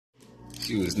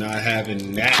She was not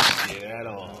having that shit at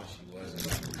all. She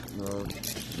wasn't. No,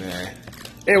 man.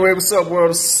 Anyway, what's up,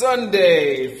 world? It's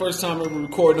Sunday. First time ever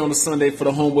recording on a Sunday for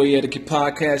the Homeboy Etiquette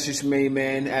Podcast. It's your main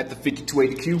man at the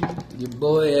 5280Q. Your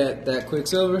boy at that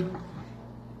Quicksilver.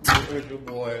 It's your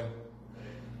boy,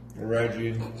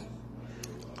 Reggie,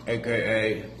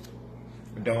 a.k.a.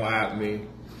 Don't At Me,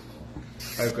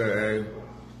 a.k.a.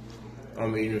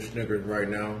 I'm eating Snickers right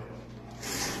now,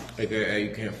 a.k.a.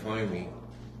 You can't find me.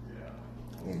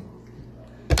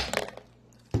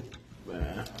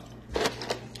 Man.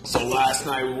 So last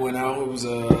night we went out. It was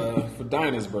for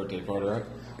Dinah's birthday party, right?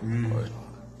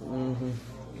 Mm-hmm.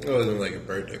 It wasn't like a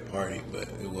birthday party, but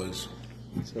it was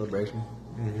Celebration.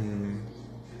 Mm-hmm.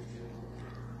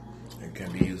 It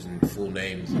can be using full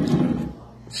names and stuff.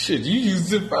 Shit, you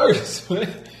used it first. Man.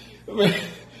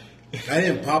 I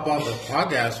didn't pop off the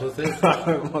podcast with it.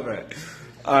 My bad.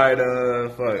 Alright,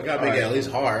 fuck. You gotta make it at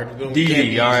least hard. Dee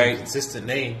Dee, alright. Consistent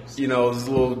names. You know, it's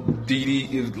little Dee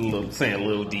Dee. It was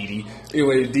little Dee Dee.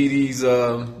 Anyway, Dee Dee's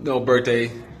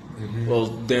birthday, little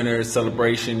dinner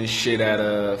celebration and shit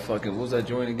at fucking, what was that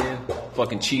joint again?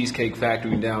 Fucking Cheesecake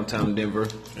Factory in downtown Denver.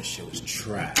 That shit was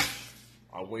trash.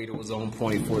 Our waiter was on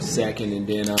point for a second, and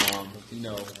then then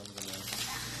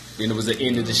it was the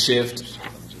end of the shift.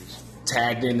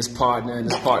 Tagged in his partner,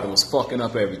 and his partner was fucking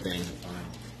up everything.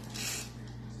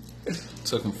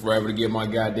 Took him forever to get my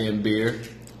goddamn beer.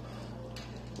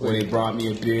 When they brought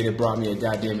me a beer, they brought me a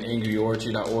goddamn Angry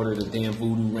Orchard. I ordered a damn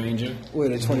Voodoo Ranger.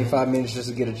 Waited 25 minutes just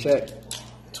to get a check.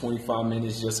 25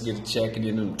 minutes just to get a check, and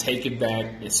then take it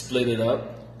back and split it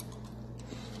up.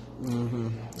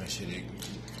 That shit.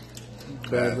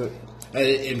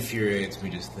 It infuriates me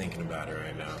just thinking about it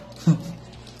right now.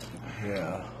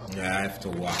 Yeah. Yeah, I have to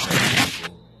walk up to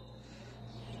people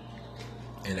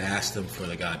and ask them for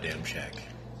the goddamn check.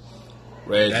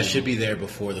 Reggie. That should be there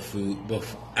before the food,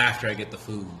 after I get the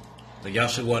food. Like, y'all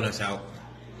should want us out.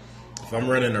 If I'm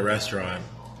running a restaurant,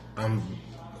 I'm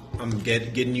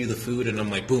getting you the food, and I'm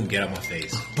like, boom, get out my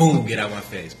face. Boom, get out my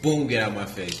face. Boom, get out my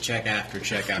face. Check after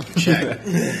check after check.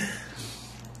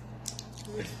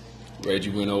 Reggie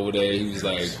went over there. He was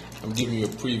like, I'm giving you a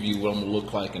preview of what I'm going to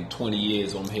look like in 20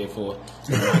 years. I'm here for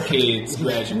my kids'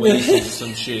 graduation or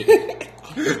some shit.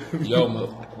 Yo,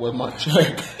 where's my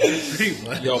check?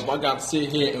 Yo, if I got to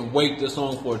sit here and wait this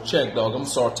long for a check, dog, I'm going to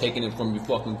start taking it from your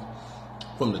from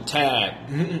the tab.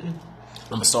 I'm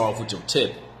going to start off with your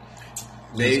tip.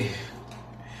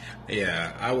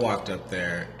 Yeah, I walked up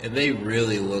there, and they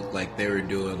really looked like they were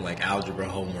doing, like, algebra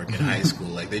homework in high school.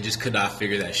 Like, they just could not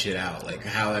figure that shit out, like,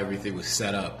 how everything was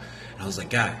set up. And I was like,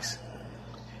 guys,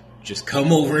 just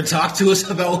come over and talk to us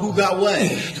about who got what.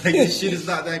 Like, this shit is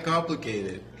not that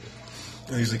complicated.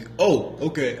 And he's like, oh,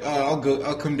 okay,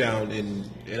 I'll come down, and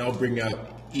I'll bring out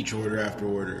each order after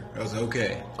order. I was like,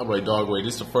 okay. I'm like, dog, wait,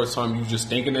 this is the first time you just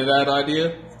thinking of that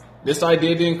idea? This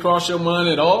idea didn't cross your mind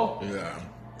at all? Yeah.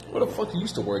 Where the fuck you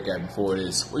used to work at before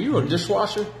this? Were you a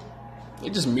dishwasher? They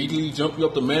just immediately jump you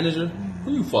up to manager?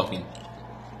 Who you fucking?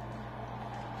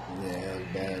 Yeah, it was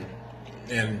bad.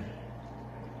 And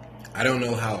I don't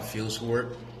know how it feels to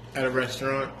work at a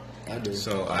restaurant. I do.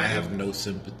 So I have no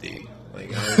sympathy.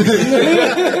 Like,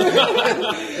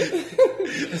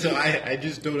 so I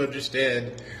just don't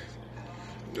understand.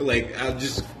 Like, I'm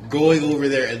just going over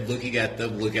there and looking at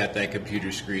them, look at that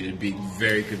computer screen, and being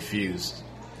very confused.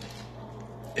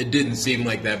 It didn't seem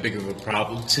like that big of a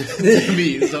problem to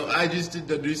me, so I just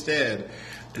didn't understand.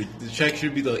 The check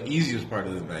should be the easiest part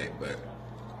of the night, but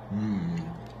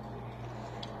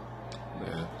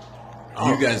Yeah.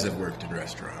 You guys have worked in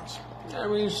restaurants. I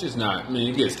mean, it's just not. I mean,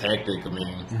 it gets hectic. I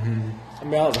mean, I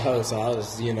mean, I was a host, so I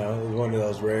was, one of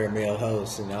those rare male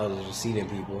hosts, and I was just seating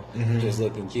people, just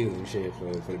looking cute and shit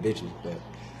for the bitches. But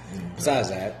besides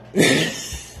that,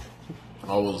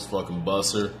 I was fucking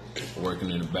busser,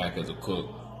 working in the back as a cook.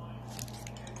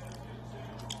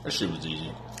 That shit was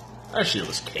easy. That shit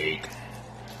was cake.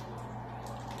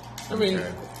 I mean,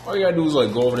 all you gotta do is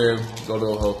like go over there, go to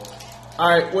a host.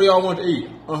 Alright, what y'all want to eat?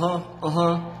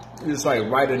 Just like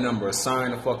write a number,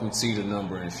 assign a fucking seat a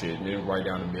number and shit, and then write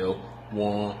down the bill.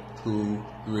 1, 2,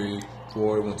 3,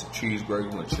 4. You want a cheeseburger,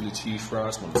 you want chili cheese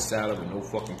fries, you want a salad with no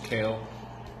fucking kale.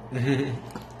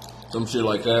 Some shit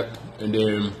like that. And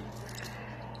then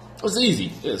it was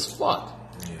easy. It's fuck.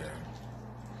 Yeah.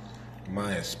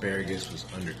 My asparagus was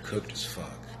undercooked as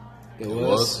fuck. it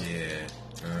was. Yeah.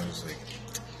 And I was like,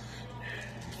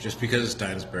 just because it's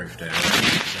Dinah's birthday, I'm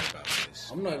upset about this.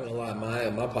 I'm not gonna lie,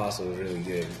 my pasta was really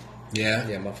good. Yeah?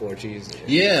 Yeah, my 4 cheese.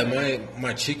 Yeah,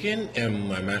 my chicken and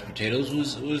my mashed potatoes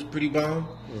was pretty bomb.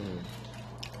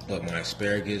 But my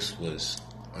asparagus was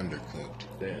undercooked.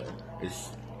 Damn. It's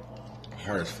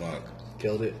hard as fuck.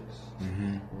 Killed it.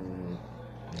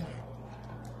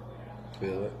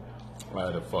 Feel it. I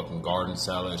had a fucking garden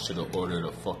salad. Should have ordered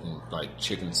a fucking like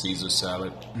chicken Caesar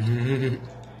salad.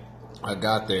 I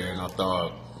got there and I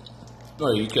thought,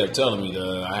 oh, you kept telling me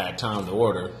that I had time to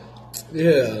order.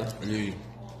 Yeah.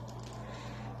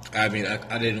 I mean,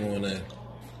 I didn't want to.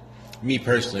 Me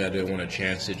personally, I didn't want to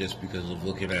chance it just because of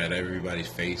looking at everybody's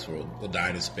face, or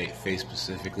Ladina's face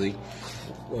specifically.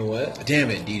 Wait, what? Damn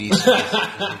it, Dee Dee's face.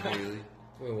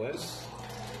 Wait, what?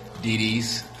 Dee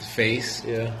Dee's face.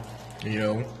 Yeah. You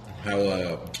know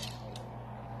how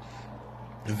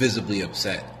visibly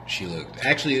upset she looked.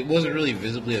 Actually, it wasn't really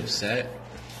visibly upset.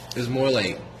 It was more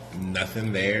like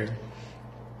nothing there.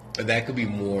 But that could be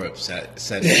more upset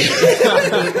than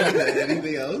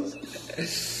anything else.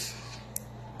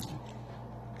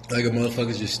 Like a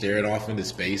motherfucker's just staring off into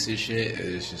space and shit.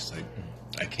 It's just like,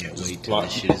 I can't wait till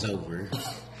this shit is over.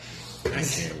 I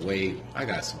can't wait. I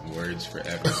got some words for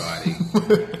everybody.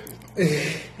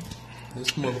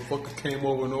 This motherfucker came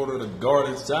over and ordered a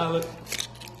garden salad.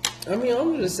 I mean,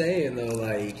 I'm just saying though,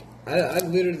 like, I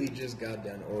literally just got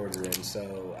done ordering.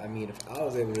 So, I mean, if I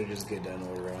was able to just get done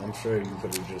ordering, I'm sure you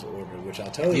could have just ordered, which I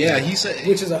told you. Yeah, he said,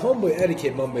 which is a homeboy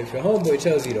etiquette moment. If your homeboy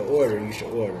tells you to order, you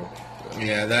should order.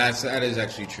 Yeah, that is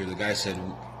actually true. The guy said,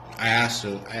 I asked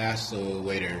the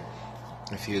waiter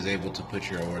if he was able to put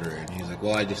your order in. He was like,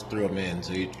 well, I just threw him in,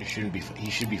 so he should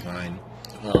be fine.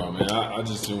 Oh man, I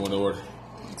just didn't want to order.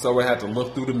 So I had to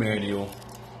look through the manual,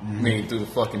 through the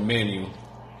fucking menu.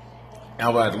 I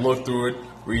would have to look through it,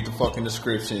 read the fucking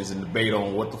descriptions, and debate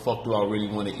on what the fuck do I really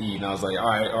want to eat. And I was like,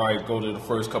 all right, go to the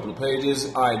first couple of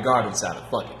pages. All right, garden salad,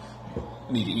 fuck it.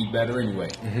 Need to eat better anyway.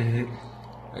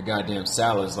 That goddamn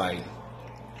salad's like,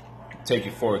 take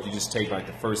your fork, you just take like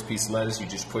the first piece of lettuce, you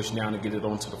just push down to get it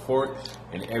onto the fork,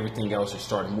 and everything else just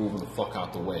started moving the fuck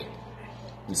out the way.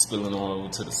 And spilling on over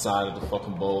to the side of the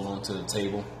fucking bowl onto the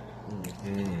table.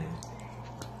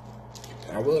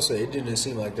 I will say, it didn't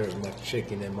seem like there was much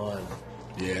chicken in mine.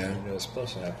 Yeah. It was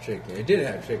supposed to have chicken. It did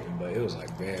have chicken, but it was like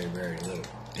very, very little.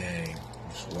 Dang.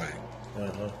 It's whack.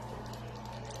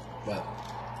 But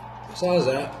besides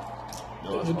that,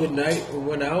 it was a good night. We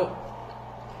went out.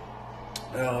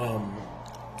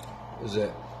 What was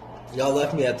it? Y'all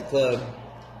left me at the club,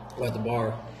 or at the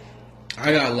bar.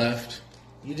 I got left.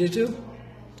 You did too?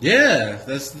 Yeah,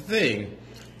 that's the thing.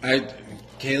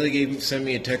 Kayla sent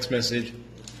me a text message.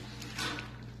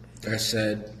 I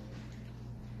said,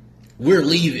 we're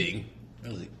leaving. I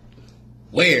was like,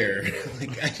 where?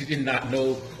 Like, I did not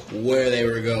know where they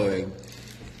were going.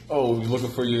 Oh, you looking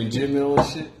for you in Gin Mill and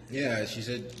shit? Yeah, she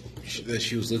said that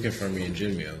she was looking for me in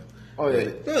Gin Mill. Oh,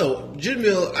 yeah. No, Gin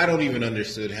Mill, I don't even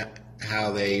understood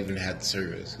how they even had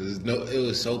service. Because it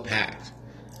was so packed.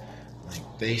 Like,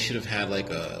 they should have had, like,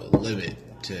 a limit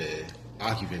to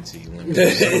occupancy limit.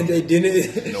 They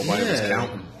didn't. Nobody was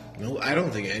counting. No, I don't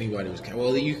think anybody was counting.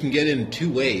 Well, you can get in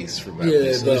 2 ways for Yeah,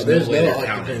 breakfast. but there's way no they're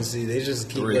counting. occupancy. They just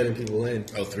keep 3. letting people in.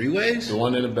 Oh, 3 ways? The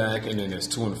one in the back, and then there's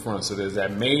 2 in the front. So there's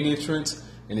that main entrance,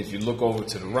 and if you look over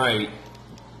to the right,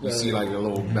 you see like a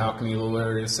little balcony, little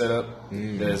area set up.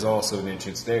 There's also an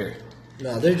entrance there.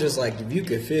 No, they're just like, if you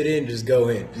can fit in, just go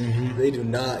in. They do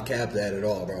not cap that at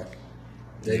all, bro.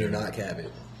 They do not cap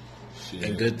it. Shit.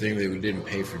 And good thing that we didn't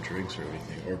pay for drinks or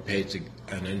anything, or pay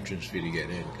an entrance fee to get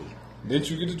in.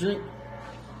 Didn't you get a drink?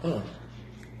 Huh.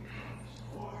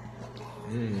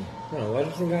 No, why did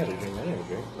you think I had a drink? I never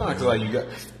drink. Nah, cause like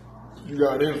you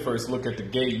got in first. Look at the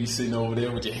gate. You sitting over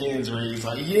there with your hands raised,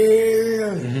 like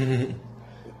yeah.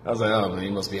 I was like, oh man,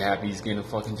 he must be happy he's getting a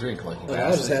fucking drink. Like I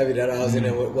was just happy that I was in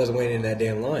there, wasn't waiting in that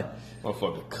damn line.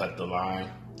 Motherfucker cut the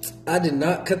line. I did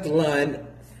not cut the line.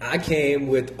 I came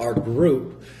with our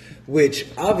group, which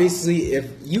obviously, if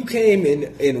you came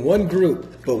in one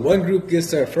group, but one group gets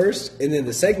there first, and then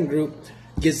the second group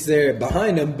gets there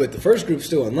behind them, but the first group's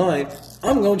still in line,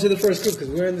 I'm going to the first group because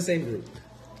we're in the same group.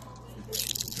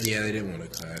 Yeah, they didn't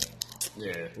want to cut.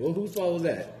 Yeah. Well, whose fault was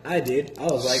that? I did. I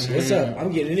was like, what's up?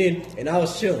 I'm getting in, and I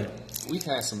was chilling. We've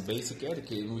had some basic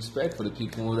etiquette and respect for the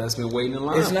people that's been waiting in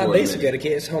line. It's not for a basic minute.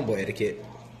 etiquette, it's homeboy etiquette.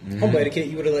 Homeboy etiquette,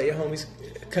 you would have let your homies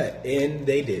cut, and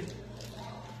they did.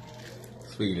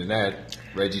 Speaking of that,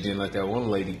 Reggie didn't let that one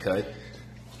lady cut.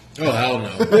 Oh, hell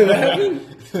no. Wait, what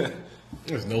happened?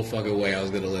 There's no fucking way I was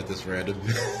going to let this random.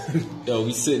 Yo,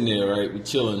 we sitting there, right? We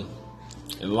chilling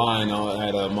in line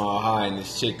at a Mile High, and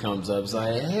this chick comes up. It's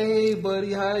like, hey,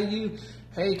 buddy, how you?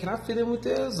 Hey, can I fit in with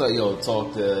this? Like, yo,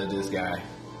 talk to this guy.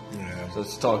 Yeah. So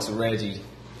she talks to Reggie.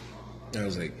 I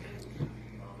was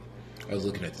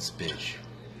looking at this bitch.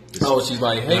 Oh, she's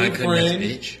like, hey, My goodness, friend.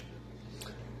 bitch.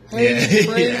 Hey, Yeah.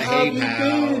 friend, Yeah, how hey, you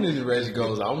pal. been? And Reggie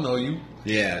goes, I don't know you.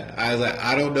 Yeah, I was like,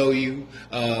 I don't know you.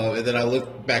 And then I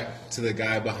looked back to the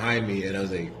guy behind me, and I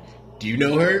was like, do you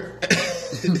know her?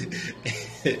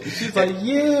 She's like,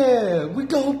 yeah, we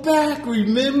go back,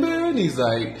 remember? And he's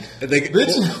like,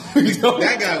 bitch,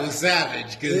 that guy was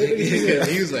savage because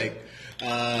he was like,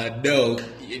 no,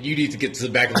 you need to get to the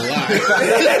back of the line.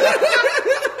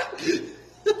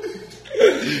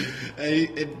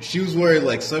 And she was wearing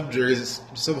like some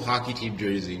hockey team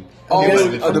jersey. Oh,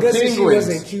 I'm the guessing Penguins. she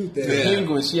wasn't cute then. The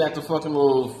Penguins. She had the fucking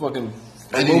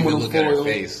I didn't even look at her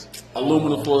face.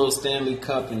 Aluminum foil Stanley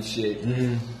Cup and shit.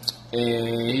 Mm-hmm.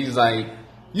 And he's like,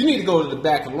 you need to go to the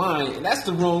back of the line, and that's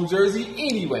the wrong jersey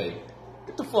anyway.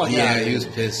 Get the fuck out of here. Yeah, he was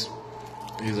pissed.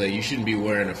 He was like, you shouldn't be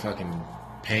wearing a fucking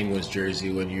Penguins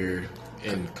jersey when you're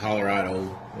in Colorado,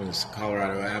 when it's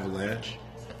Colorado Avalanche.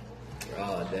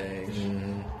 Oh,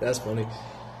 dang. That's funny.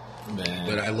 Man.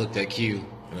 But I looked at Q,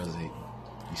 and I was like,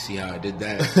 you see how I did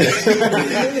that?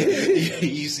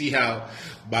 You see how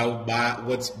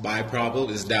what's my problem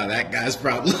is now that guy's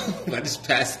problem? I just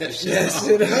passed that shit off.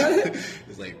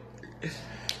 It's like,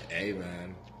 hey,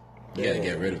 man, you gotta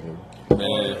get rid of him.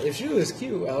 Man. If she was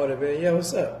cute, I would have been, yeah,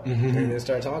 what's up? And then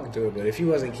start talking to her. But if she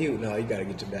wasn't cute, no, you gotta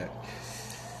get your back.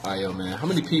 All right, yo, man. How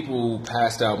many people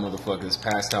passed out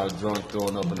drunk,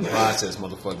 throwing up in the process,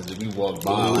 motherfuckers, that we walked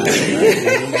by?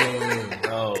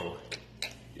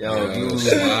 Yo, Yo,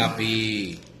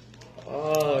 sloppy.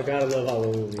 Oh, gotta love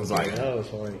Halloween. was like- That was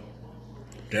funny.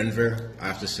 Denver, I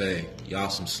have to say, y'all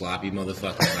some sloppy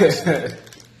motherfuckers.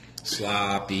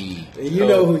 Sloppy. And you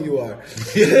know who you are.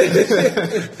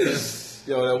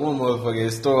 Yo, that one motherfucker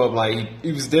is throw up like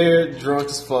he was there drunk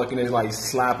as fuck and they like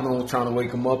slapping him, trying to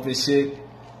wake him up and shit.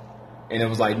 And it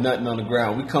was like nothing on the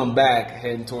ground. We come back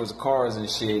heading towards the cars and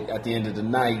shit. At the end of the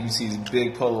night, you see this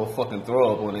big puddle of fucking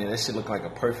throw up on it. That shit looked like a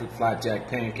perfect flapjack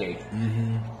pancake.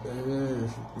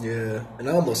 Yeah. And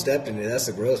I almost stepped in it. That's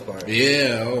the gross part.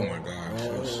 Yeah, oh my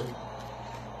gosh.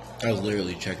 I was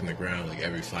literally checking the ground like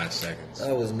every 5 seconds.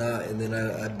 I was not, and then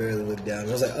I barely looked down.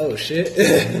 I was like, oh shit.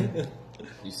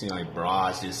 You see like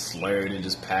bras just slurred and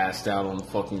just passed out on the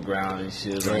fucking ground and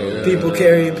shit. Like, People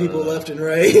carrying people left and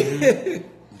right.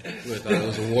 I thought it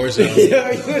was a war zone. Yeah,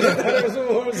 you would have thought it was a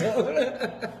war zone.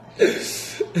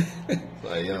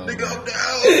 like, yo, They go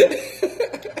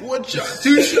down. 1 shot,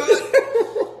 2 shot,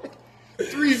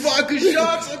 3 vodka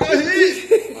shots. I got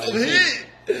hit. I'm hit.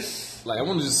 like I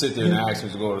want to just sit there and ask him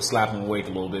to go to slap him awake a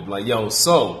little bit. Like, yo,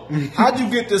 so how'd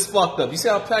you get this fucked up? You see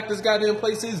how packed this goddamn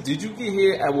place is? Did you get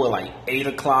here at like 8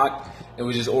 o'clock and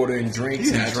we're just ordering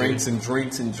drinks and drinks and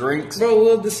drinks and drinks? Bro,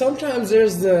 well, sometimes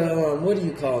there's the, what do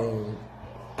you call them?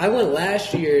 I went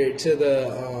last year to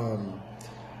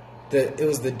it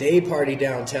was the day party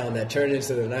downtown that turned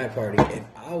into the night party, and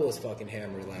I was fucking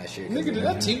hammered last year. Nigga, did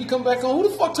that TV come back on? Who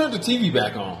the fuck turned the TV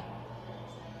back on?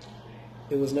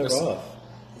 It was never off.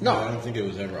 No, I don't think it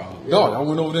was ever off. No, I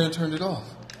went over there and turned it off.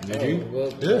 Did you?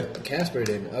 Well, Yeah. Casper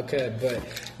didn't. Okay, but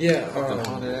yeah.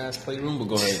 Haunted ass playroom, but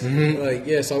go ahead. Like,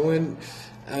 yes, I went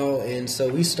out, and so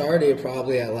we started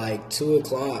probably at like 2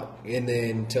 o'clock, and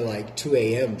then to like 2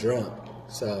 a.m. drunk.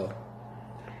 So,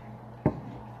 I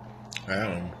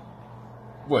don't know.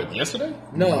 What, yesterday?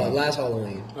 no, last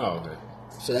Halloween. Oh, okay.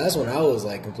 So that's when I was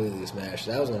like completely smashed.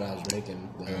 That was when I was drinking.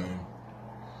 Like,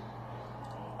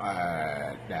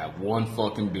 I that one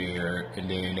fucking beer, and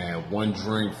then that one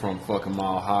drink from fucking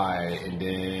Mile High, and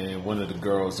then one of the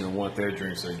girls didn't want their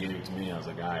drink, so they gave it to me. I was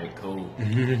like, alright, cool.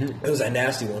 it was that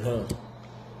nasty one, huh?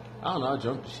 I don't know, I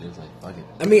jumped the shit. I was like, fuck it.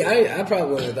 I mean, I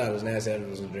probably wouldn't have thought it was nasty if I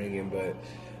wasn't drinking, but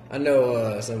I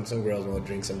know some girls want to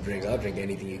drink some drinks. I'll drink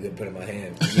anything you could put in my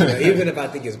hand. You know, even if I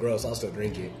think it's gross, I'll still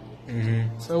drink it.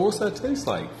 So what's that taste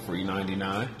like?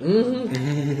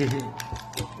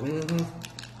 $3.99.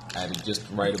 Added just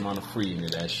the right amount of free into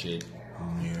that shit.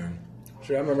 Yeah.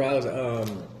 Sure, I remember I was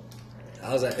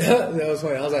at that was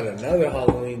funny. I was at another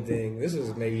Halloween thing. This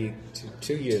was maybe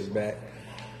 2 years back.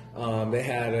 They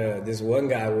had this one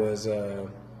guy was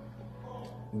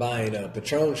buying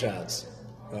Patron shots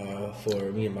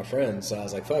for me and my friends. So I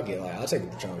was like, "Fuck it, like I'll take a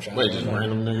Patron shot." Wait, just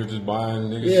random niggas just buying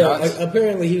niggas Yeah, shots? like,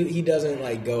 apparently he doesn't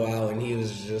like go out, and he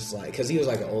was just like, because he was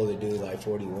like an older dude, like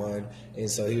 41,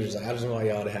 and so he was just like, I just want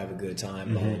y'all to have a good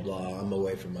time, blah blah blah. I'm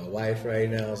away from my wife right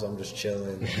now, so I'm just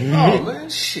chilling. Oh man,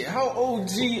 shit! How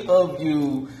OG of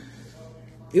you?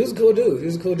 He was a cool dude. He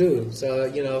was a cool dude. So I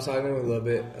was talking to him a little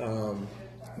bit.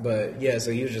 But yeah,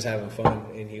 so he was just having fun,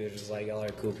 and he was just like, y'all are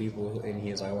cool people, and he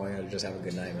was like, I want y'all to just have a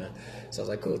good night, man. So I was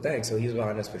like, cool, thanks. So he was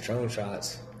buying us Patron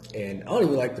shots, and I don't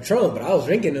even like Patron, but I was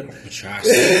drinking them. Patron.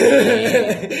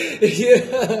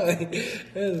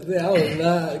 Yeah, I was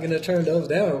not gonna turn those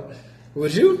down.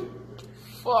 Would you?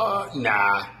 Fuck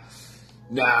nah.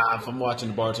 Nah, if I'm watching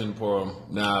the bartender pour 'em,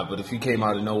 nah. But if he came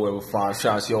out of nowhere with 5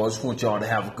 shots, yo, I just want y'all to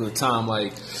have a good time.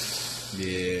 Like,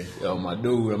 Yeah. yo, my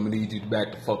dude, I'm gonna need you to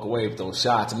back the fuck away with those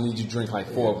shots. I'm gonna need you to drink like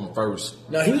 4 of them first.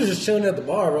 No, he was just chilling at the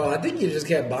bar, bro. I think he just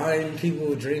kept buying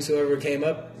people drinks, whoever came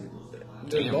up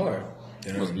to the Damn. bar.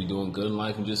 He must be doing good in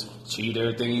life and just achieved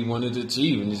everything he wanted to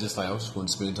achieve. And he's just like, I just want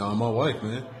to spend time with my wife,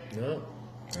 man. No.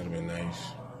 That'd have been nice.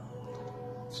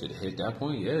 Should have hit that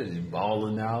point, yeah. You're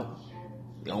balling out.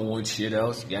 You don't want shit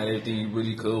else. You got everything you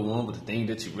really could want, but the thing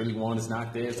that you really want is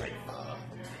not there. It's like,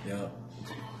 Yeah.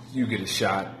 you get a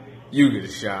shot. You get a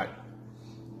shot.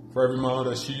 For every mile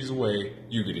that she's away,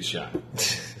 you get a shot.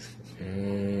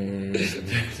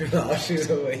 Oh, she's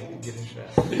away. Get a shot.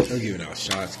 I'm giving out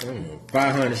shots. Come on.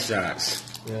 500 shots.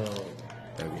 Yo.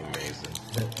 That'd be amazing.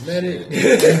 Medic.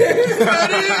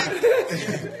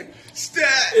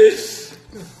 Stat!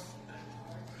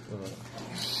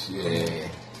 Yeah.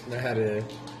 I had to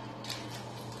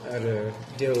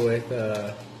deal with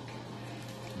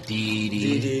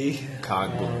DD. DD.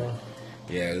 Cock block.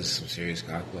 Yeah, it was some serious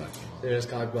cock blocking. There's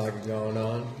cock blocking going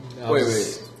on.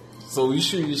 Wait. So you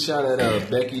shoot your shot at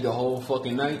Becky the whole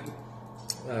fucking night?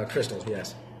 Crystal,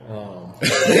 yes. Yeah,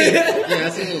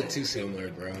 that's a little too similar,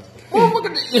 bro.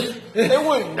 They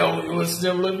wouldn't know it was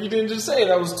similar if you didn't just say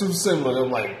that was too similar.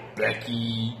 I'm like,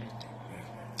 Becky.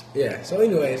 Yeah. So,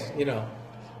 anyways, you know,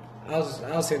 I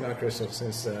was hitting on Crystal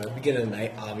since the beginning of the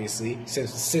night. Obviously,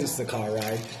 since the car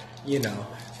ride, you know,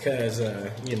 because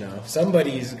you know,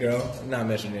 somebody's girl, I'm not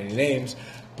mentioning any names,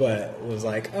 but was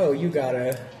like, "Oh, you got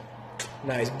a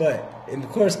nice butt," and of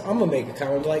course, I'm gonna make a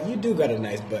comment like, "You do got a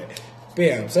nice butt."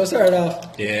 Bam. So I started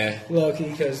off Yeah. low key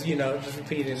because you know, just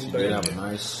repeating. She but did have a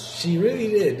nice. she really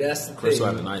did. That's the Crystal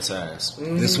thing. had a nice ass.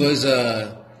 This was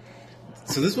so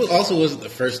this was also wasn't the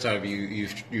first time you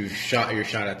shot your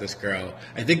shot at this girl.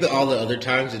 I think that all the other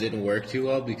times it didn't work too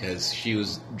well because she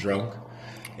was drunk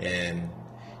and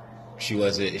she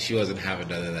wasn't having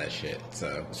none of that shit.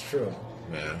 So It's true.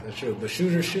 yeah. It's true. But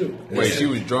shoot or shoot. Wait, she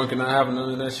was drunk and not having none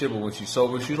of that shit, but when she's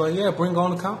sober, she's like, yeah, bring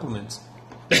on the compliments.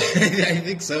 I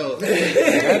think so.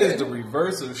 That is the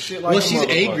reverse of shit like Well, a she's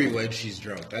motherfucker. angry when she's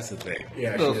drunk. That's the thing.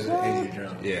 Yeah, The she was fuck? angry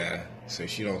drunk. Yeah. So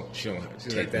she don't She's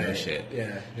take like that that shit.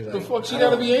 Yeah. She's The like, fuck she I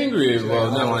gotta don't- be angry she's as like, well. I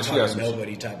Never don't mind, she talk got to some.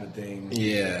 nobody type of thing.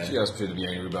 Yeah. She got some shit to be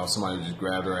angry about. Somebody just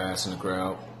grabbed her ass in the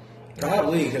crowd.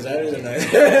 Probably because I didn't know.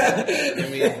 I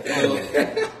mean,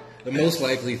 the most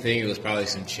likely thing it was probably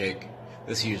some chick.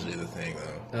 That's usually the thing,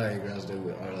 though. Oh, yeah, girls do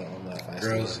on that fast.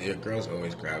 Girls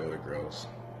always grab other girls'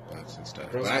 butts and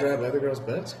stuff. Girls But I- grab other girls'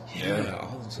 butts? Yeah,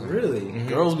 all the time. Really?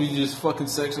 Girls be just fucking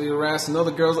sexually harassing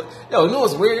other girls. Like, yo, you know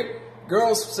what's weird?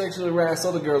 Girls sexually harass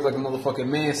other girls like a motherfucking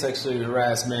man sexually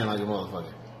harass man like a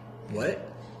motherfucker. What?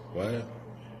 What?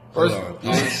 First, Hold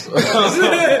on.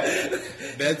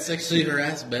 Men sexually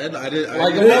harass men? I didn't.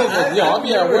 like a I, motherfucker. Yo, I'll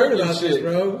be at work and about this, shit.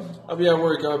 bro. I'll be at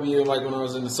work. I'll be like when I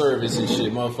was in the service and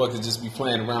shit. Motherfuckers just be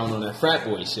playing around on that frat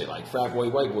boy shit, like frat boy,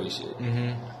 white boy shit.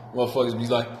 Mm-hmm. Motherfuckers be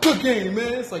like, good game,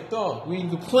 man. It's like, dog, we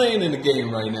even playing in the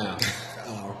game right now.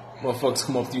 Oh. Motherfuckers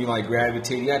come up to you and like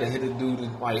gravitate. You had to hit a dude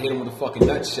and like hit him with a fucking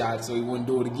nut shot so he wouldn't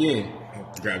do it again.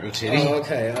 grab your titty. Oh,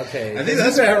 okay. I think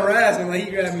that's- harassing, like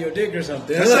he grabbing your dick or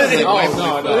something. That sounds like white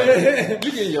Oh, boy no.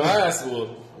 You getting your ass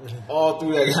whooped all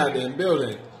through that goddamn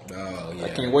building. Oh, yeah. I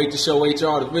can't wait to show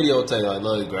HR the videotape. Like,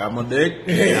 look, grab my dick.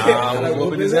 Nah, I was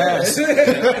whooping his ass.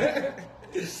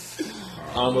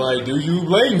 I'm like, do you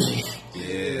blame me?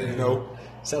 Yeah. Nope.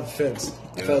 Self-defense. I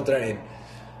Yeah. felt threatened.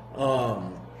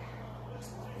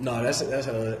 No, that's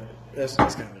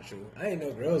kind of true. I didn't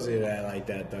know girls did that like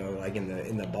that though. Like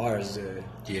in the bars.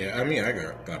 Yeah, I mean, I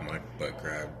got my butt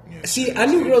grabbed. Yeah. See, I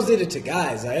knew girls did it to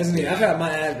guys. Like, that's the thing. I've had my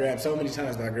ass grabbed so many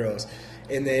times by girls,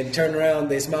 and then turn around,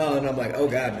 they smile, and I'm like, oh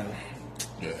god, no.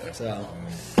 Yeah. So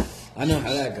I know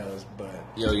how that goes, but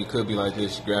Yo, you could be like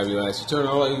this. You grab your ass. You turn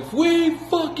around like, we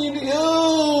fucking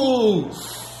yo.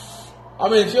 I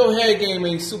mean, if your head game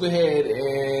ain't super head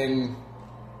and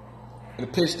in a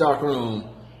pitch dark room,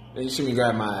 then you shouldn't be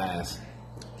grabbing my ass.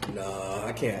 no,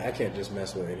 I can't just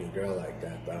mess with any girl like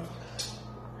that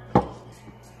though.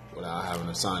 Without having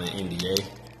to sign an NDA.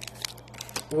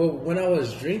 Well, when I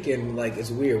was drinking, like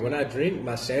it's weird. When I drink,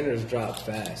 my standards drop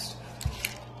fast.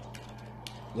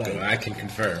 Like, I can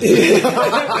confirm. like, that's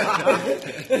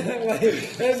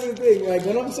the thing. Like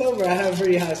when I'm sober, I have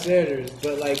pretty high standards,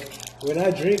 but like when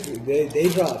I drink, they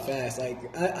drop fast. Like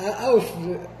I was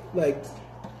like,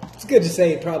 it's good to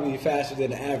say probably faster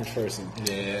than the average person.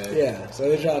 Yeah. Yeah, so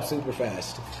they drop super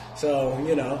fast. So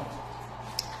you know,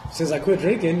 since I quit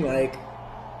drinking, like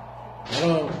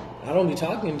I don't be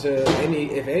talking to any.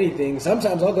 If anything,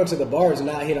 sometimes I'll go to the bars and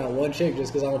not hit on one chick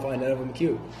just because I don't find none of them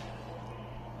cute.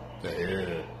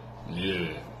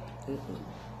 Yeah.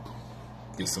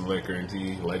 Get some liquor into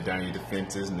you, let down your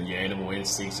defenses, and the animal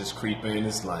instincts just creep in.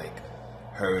 It's like,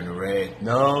 her in the red.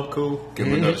 No, I'm cool. Give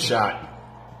him another shot.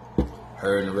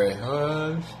 Her in the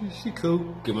red. She cool.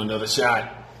 Give him another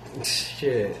shot.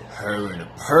 Shit. Her in the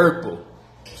purple.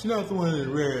 She's not the one in the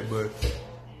red, but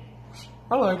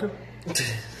I like her.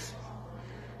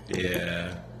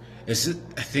 Yeah. I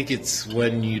think it's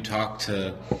when you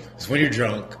it's when you're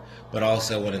drunk, but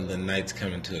also when the night's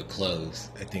coming to a close.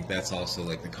 I think that's also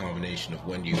like the combination of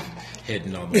when you've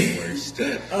hidden on the worst.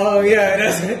 Oh yeah,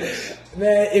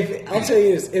 man. I'll tell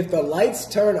you this, if the lights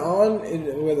turn on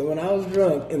when I was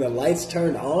drunk and the lights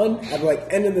turned on, I'd be like,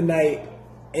 end of the night,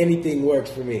 anything works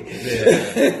for me.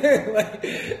 Yeah. Like,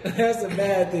 that's a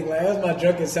bad thing. Like, that's my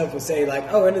drunken self would say, like,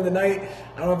 oh, end of the night,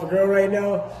 I don't have a girl right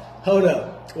now. Hold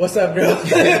up, what's up, girl?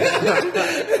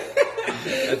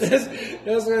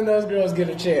 That's when those girls get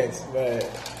a chance, but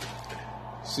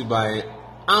She's like,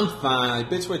 I'm fine.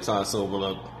 Bitch, wait till I sober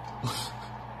up.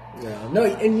 no.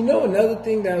 And you know another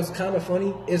thing that was kind of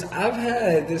funny is I've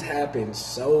had this happen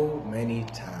so many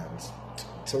times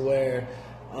to where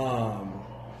I'll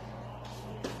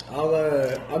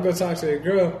go talk to a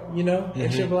girl, you know,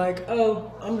 and she'll be like,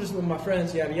 oh, I'm just with my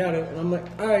friends, yada yada, and I'm like,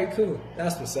 all right, cool,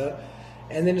 that's what's up.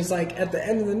 And then it's like at the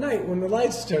end of the night when the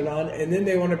lights turn on, and then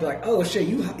they want to be like, "Oh shit,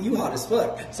 you hot as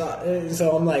fuck."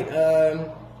 So I'm like,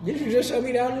 "Did you just shut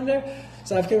me down in there?"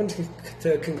 So I've come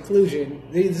to a conclusion: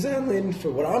 they either sound in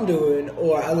for what I'm doing,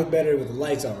 or I look better with the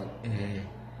lights on.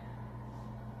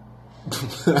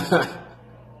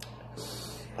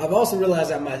 I've also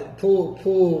realized that my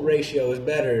pull ratio is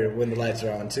better when the lights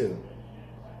are on too.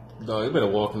 Dog, you better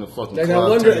walk in the fucking Like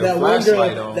club, turn your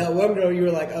flashlight on. that one girl, you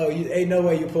were like, "Oh, ain't no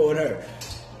way you pulling her."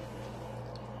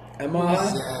 Am I?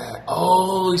 Yeah.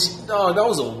 Oh, dog, that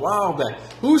was a while back.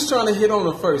 Who's trying to hit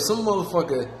on her first? Some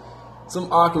motherfucker,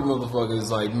 some awkward motherfucker is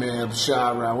like, man, I'm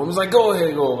shy around. Woman's like, go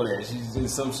ahead, go over there. She's in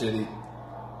some shit. I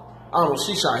don't know,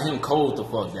 she shot him cold the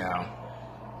fuck down.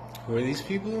 Who are these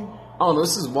people? I don't know,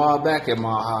 this is a while back at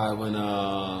my high when,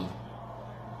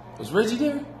 was Reggie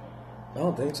there? I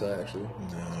don't think so, actually.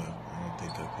 No, I don't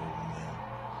think I could have been there.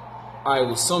 I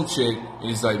was some chick, and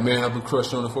he's like, man, I've been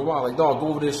crushed on her for a while. Like, dog, go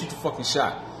over there, shoot the fucking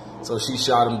shot. So she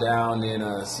shot him down, and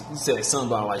he said something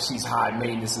about, like, she's high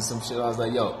maintenance or some shit. I was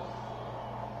like, yo.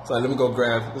 So like, let's go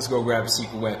grab a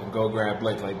secret weapon. Go grab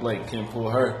Blake. Like, Blake can't pull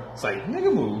her. It's like,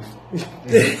 nigga, move.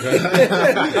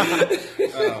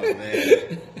 Oh,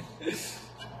 man.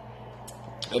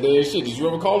 And then, shit, did you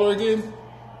ever call her again?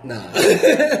 Nah.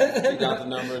 She got the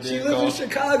number, She then lives in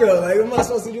called. Chicago. Like, what am I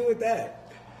supposed to do with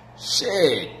that?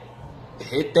 Shit.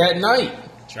 Hit that night.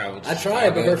 Traveled to I tried,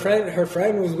 but Chicago. her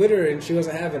friend was with her, and she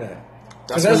wasn't having that.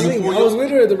 That's That's the when you thing. pull I was your-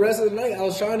 with her the rest of the night. I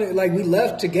was trying to, like, we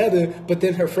left together, but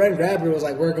then her friend grabbed her and was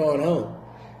like, we're going home.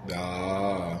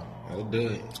 Ah, I'll do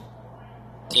it.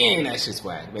 Dang, that shit's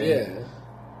whack, man. Yeah.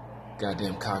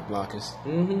 Goddamn cock blockers.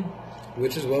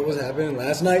 Which is what was happening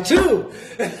last night, too.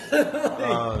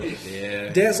 Yeah.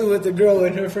 Dancing with the girl,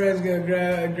 and her friend's going to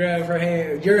grab her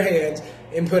hand, your hands,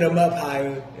 and put them up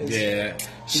higher. Yeah.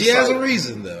 She has a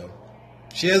reason, though.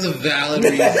 She has a valid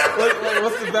reason.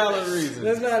 What's the valid reason?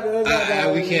 That's not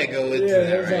We can't go into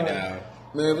that right now.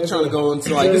 Man, we're trying to go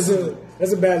into like this.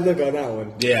 That's a bad look on that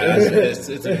one. Yeah, it's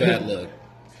a bad look.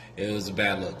 It was a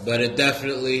bad look. But it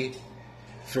definitely,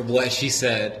 from what she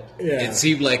said, Yeah. it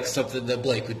seemed like something that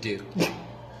Blake would do.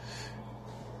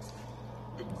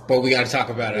 But we got to talk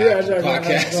about it after the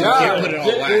podcast. We can't put it on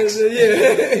wax.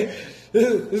 Yeah.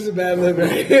 This is a bad look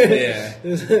right here.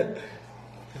 Yeah.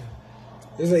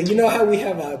 It's like, you know how we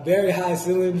have a very high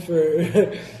ceiling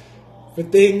for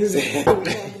things we talk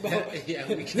about? Yeah,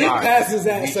 we This can't. passes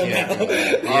that We somehow. can't do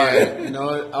that. All right, you know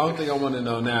what? I don't think I want to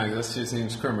know now. 'Cause that shit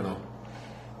seems criminal.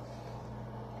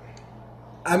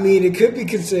 I mean, it could be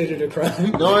considered a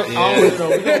crime. No, I don't want to know.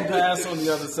 We're gonna pass on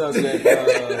the other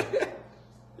subject.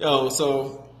 Yo,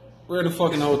 so we're in a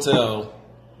fucking hotel.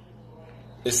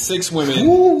 It's 6 women,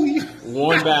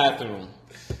 1 bathroom.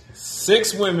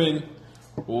 6 women,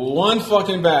 1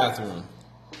 fucking bathroom.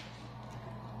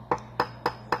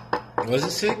 Was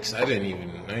it 6? I didn't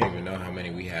even know how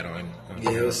many we had on. Yeah,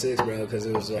 it was 6, bro, because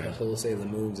it was a whole Sailor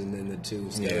Moons and then the 2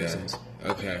 Yeah. skeletons.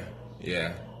 Okay.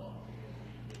 Yeah.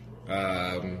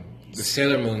 The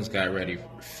Sailor Moons got ready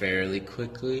fairly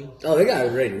quickly. Oh, they got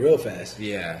it ready real fast.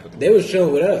 Yeah. They was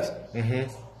chilling with us.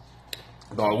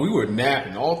 Dog, we were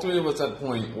napping. All 3 of us at the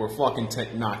point were fucking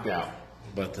knocked out.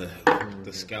 But the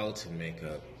skeleton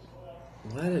makeup.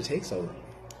 Why did it take so long?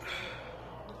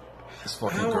 These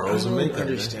fucking girls are I making don't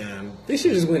understand. They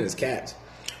should just win as cats.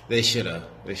 They should have.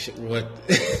 They should. What?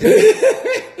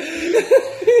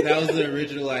 That was the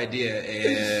original idea,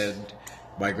 and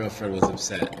my girlfriend was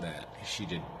upset that she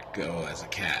didn't go as a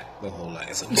cat the whole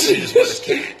night. So she just was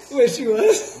cats. Where she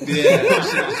was? Yeah,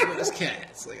 she just was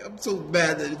cats. Like, I'm so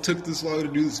mad that it took this long to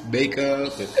do this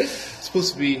makeup. And it's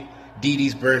supposed to be Dee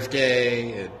Dee's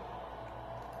birthday, and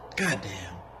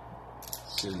goddamn,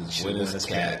 She was as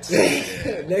cats.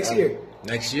 Yeah. Next year.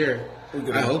 Next year,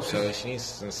 I hope so. She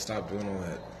needs to stop doing all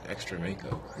that extra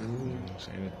makeup. You know what I'm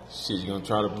saying? Shit, you gonna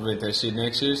try to prevent that shit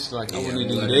next year? She's like, I Yeah, want to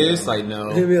do let her this. know. Like,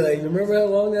 no. He'll be like, remember how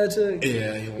long that took?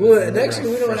 Yeah. Well, next year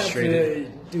we don't frustrated.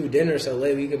 have to do dinner so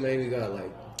late. We could maybe go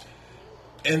like.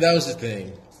 And that was the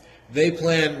thing. They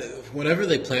plan whenever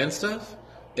they plan stuff.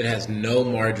 It has no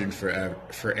margin for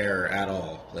error at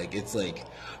all. Like it's like,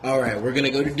 all right, we're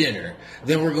gonna go to dinner,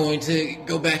 then we're going to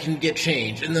go back and get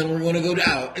changed, and then we're going to go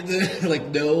out. And then, like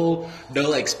no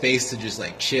like space to just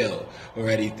like chill or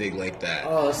anything like that.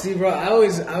 Oh, see, bro, I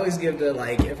always give the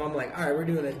like if I'm like, all right, we're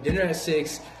doing a dinner at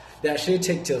 6, that should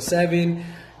take till 7.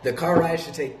 The car ride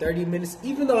should take 30 minutes.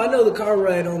 Even though I know the car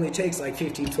ride only takes like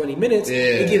 15, 20 minutes,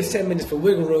 it gives 10 minutes for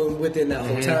wiggle room within that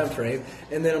whole time frame.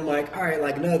 And then I'm like, all right,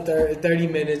 like another 30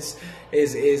 minutes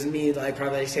is me like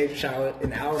probably take a shower,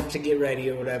 an hour to get ready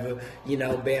or whatever. You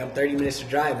know, bam, 30 minutes to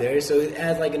drive there. So it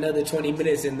adds like another 20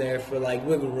 minutes in there for like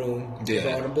wiggle room for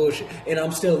all the bullshit. And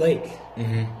I'm still late.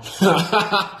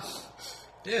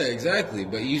 Yeah, exactly.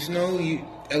 But you know,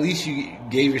 at least you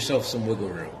gave yourself some wiggle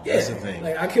room. That's the thing.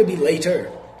 Like I could be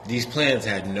later. These plans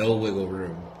had no wiggle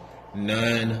room.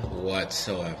 None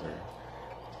whatsoever.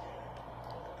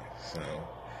 So,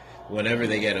 whenever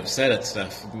they get upset at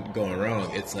stuff going wrong,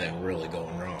 it's like really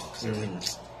going wrong. So,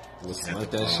 Listen,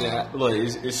 like that shit. Look,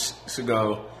 it should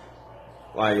go.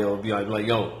 Like, it'll be like,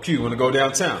 yo, Q, want to go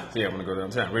downtown? Yeah, I want to go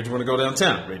downtown. Reggie, want to go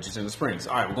downtown? Reggie's in the Springs.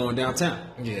 All right, we're going downtown.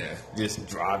 Yeah. Just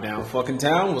drive down fucking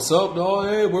town. What's up, dog?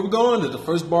 Hey, where we going? To the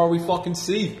first bar we fucking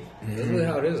see. That's really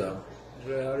how it is, though. That's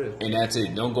really how it is. And that's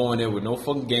it. Don't go in there with no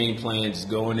fucking game plan. Just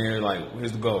go in there like,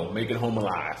 here's the goal. Make it home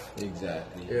alive.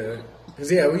 Exactly. Yeah. Because,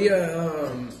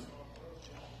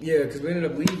 because we ended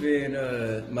up leaving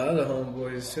my other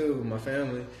homeboys, too, my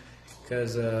family,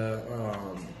 because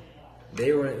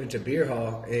they went to beer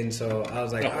hall, and so I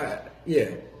was like, all right, yeah.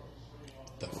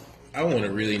 I want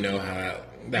to really know how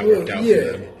that worked out for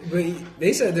them. But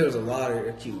they said there was a lot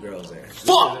of cute girls there.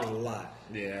 Fuck! There was a lot.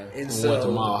 Yeah. And We so, went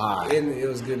to Mile High. and it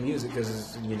was good music because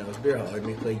it's beer hall. Like,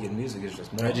 they play good music. It's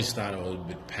just more. I just thought it would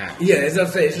be packed. Yeah, it's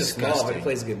up it's just small, but Disgusting. it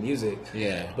plays good music.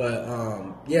 Yeah.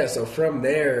 But so from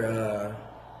there,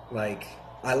 like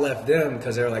I left them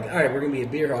because they were like, all right, we're gonna be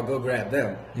at beer hall, go grab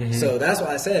them. So that's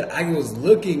why I said I was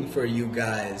looking for you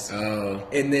guys.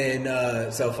 And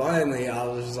then so finally I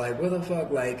was just like, what the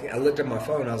fuck? Like I looked at my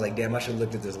phone, I was like, damn, I should have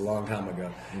looked at this a long time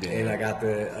ago. Yeah. And I got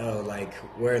the like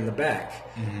we're in the back,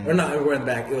 or not we're in the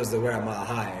back. It was the we're at Mile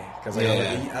High because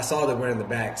I saw that we're in the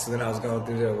back. So then I was going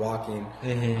through there walking.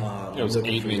 It was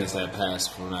looking 8 for minutes that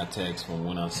passed from that text from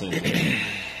when I sent it.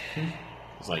 It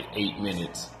was like 8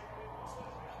 minutes.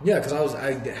 Yeah, because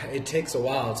it takes a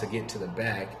while to get to the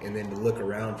back and then to look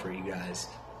around for you guys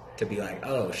to be like,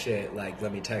 oh shit, like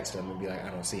let me text them and be like, I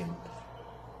don't see him.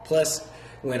 Plus,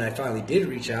 when I finally did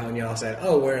reach out and y'all said,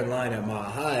 oh, we're in line at Mile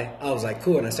High, I was like,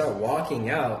 cool, and I started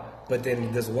walking out, but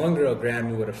then this one girl grabbed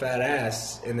me with a fat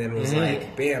ass and then was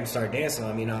like, bam, start dancing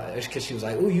on me, because she was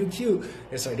like, ooh, you cute,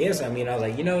 and started dancing on me, and I was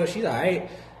like, you know what, she's alright,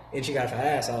 and she got a fat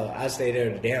ass, I stayed there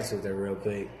to dance with her real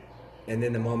quick. And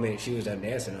then the moment she was done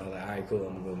dancing, I was like, all right, cool,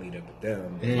 I'm going to go meet up with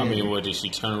them. I mean, what, did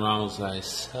she turn around and was like,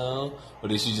 so? Or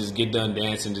did she just get done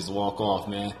dancing and just walk off,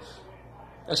 man?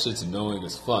 That shit's annoying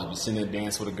as fuck. You sitting there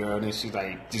dance with a girl and then she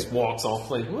like, just walks off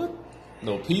like, what?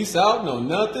 No peace out, no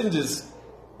nothing, just,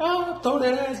 throw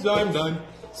that ass, I'm done.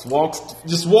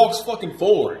 Just walks fucking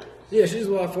forward. Yeah, she just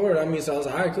walked forward. I mean, so I was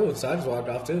like, all right, cool. So I just walked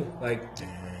off too. Like,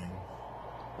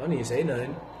 I don't even say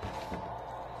nothing.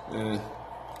 Yeah.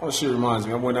 Oh, shit reminds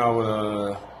me. I went out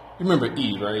with, you remember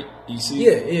E, right? EC?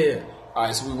 Yeah.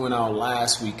 Alright, so we went out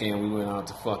last weekend. We went out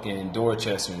to fucking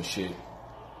Dorchester and shit.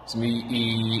 It's me,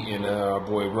 E, and our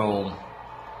boy Rome.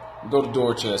 We go to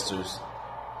Dorchester's.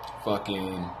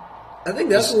 Fucking. I think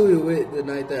that's who we were with the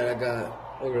night that I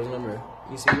got over his number.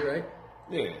 ECU, right?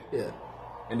 Yeah. Yeah.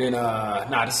 And then,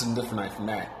 this is a different night from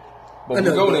that. But I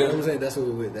know, we go but there. I'm saying that's who we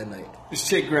were with that night. This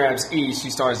chick grabs E, she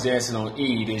starts dancing on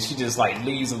E, then she just like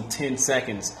leaves him 10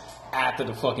 seconds after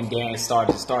the fucking dance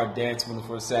started dancing with him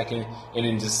for a second, and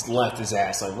then just left his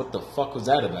ass. Like, what the fuck was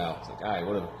that about? It's like, alright,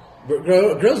 whatever. But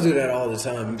girls do that all the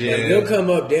time. Yeah. Like, they'll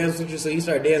come up, dance with you, so you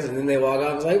start dancing, and then they walk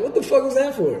off. It's like, what the fuck was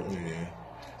that for? Yeah.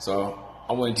 So,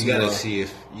 I went to You gotta see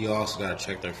if you also gotta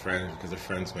check their friends because their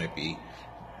friends might be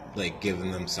like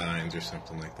giving them signs or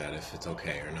something like that if it's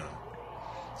okay or not.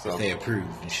 So They approve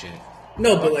and shit.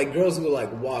 No, but like girls will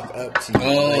like walk up to you.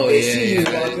 Oh, like, they yeah, see you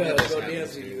yeah, walk that up, does go happen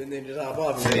dance with too. you, and then just hop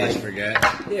off. They And just like, forget.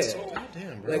 yeah. God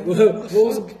damn, bro. Like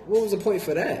what was the point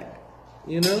for that?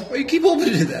 You know? Why you keep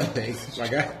opening it that way?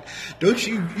 Like, don't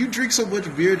you drink so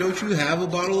much beer? Don't you have a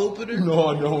bottle opener? no,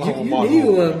 I don't have a You bottle need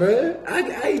opener. one, bro.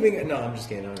 I even no, I'm just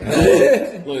kidding.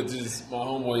 Okay. Look, just my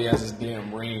homeboy has this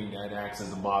damn ring that acts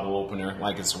as a bottle opener.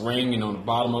 Like it's a ring, and on the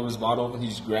bottom of his bottle opener, he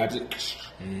just grabs it.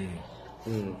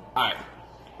 Alright.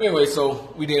 Anyway,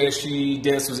 so we did. She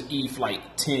danced with E for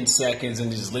like 10 seconds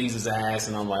and just leaves his ass.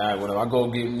 And I'm like, alright, whatever. I go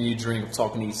get me a drink. I'm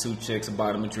talking to these two chicks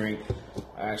about him a drink.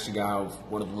 I actually got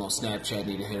one of them on Snapchat,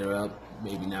 need to hit her up.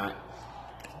 Maybe not.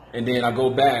 And then I go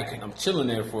back and I'm chilling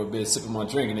there for a bit, sipping my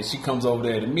drink. And then she comes over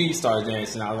there to me, starts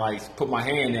dancing. I like put my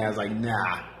hand there. I was like,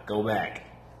 nah, go back.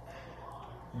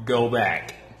 Go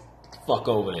back. Fuck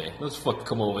over there. Let's fucking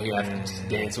come over here after just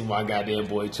dance with my goddamn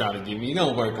boy trying to give me. You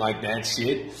don't work like that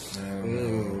shit. Is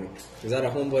that a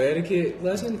homeboy etiquette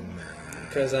lesson?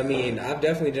 Because I mean, I've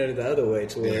definitely done it the other way,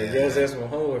 to where girls dance with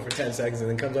my homeboy for 10 seconds and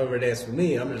then comes over to dance with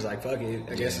me. I'm just like, fuck it.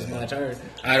 I guess it's my turn.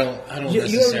 I don't You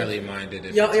necessarily mind it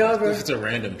if, y'all ever- if it's a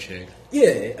random chick.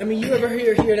 Yeah, I mean, you ever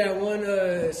hear that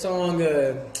one song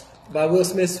by Will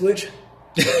Smith, Switch?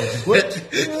 What?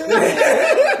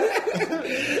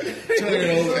 Turn it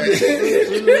over.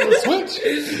 Switch.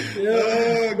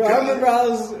 Yeah, bro, I remember I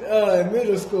was in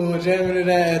middle school jamming to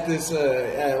that at this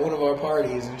at one of our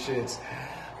parties and shits.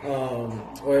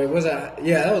 Or was that?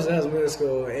 Yeah, that was middle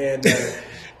school, and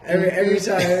every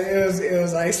time it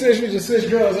was like switch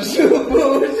girls, and shoot,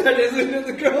 boom, and I just listen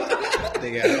to the girl.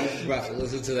 Nigga, I'm about to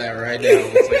listen to that right now.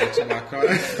 Once I get to my car.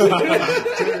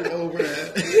 Turn it over.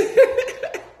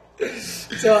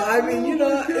 So I mean, you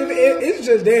know, it's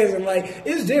just dancing. Like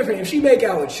it's different. If she make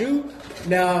out with you,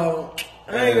 now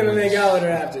I ain't gonna make out with her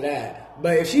after that.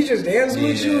 But if she just dances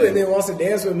with you and then wants to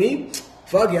dance with me,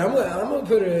 fuck it, I'm gonna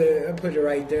put her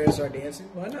right there and start dancing.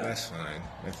 Why not? That's fine.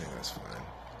 I think that's fine.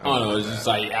 I don't know. It's just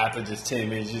like after just 10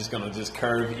 minutes, you're just gonna just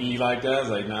curve E like that. It's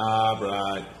like, nah, bro.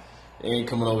 I ain't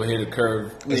coming over here to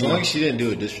curve. As long as she didn't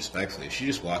do it disrespectfully, if she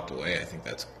just walked away, I think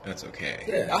that's okay.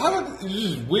 Yeah. I haven't. It's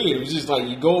just weird. It was just like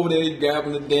you go over there, you grab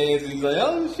him to dance, and he's like,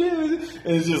 "Oh shit!"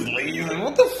 and it's just leaves. Like,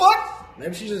 what the fuck?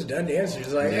 Maybe she's just done dancing.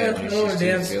 She's like, Yeah, I she don't want just to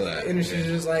didn't dance. feel that. And she's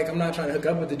Yeah. just like, I'm not trying to hook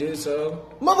up with the dude, so.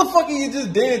 Motherfucker, you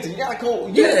just dancing. You gotta go.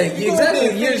 Yeah, exactly.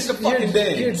 Finish the fucking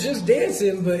dance. You're just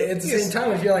dancing, but at the same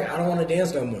time, if you're like, I don't want to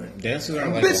dance no more. Dances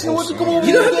aren't like a Bitch, you whole want to song. come over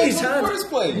You know here how many in the times? first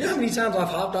place? You know how many times I've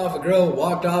hopped off a girl,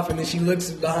 walked off, and then she looks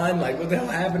behind, like, what the hell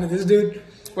happened to this dude?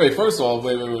 Wait, first of all,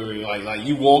 wait. Like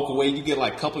you walk away, you get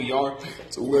like a couple yards.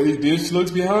 So where he did, she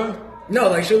looks behind. No,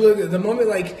 like she'll look at the moment,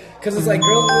 like, because it's like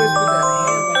girls always put that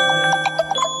hand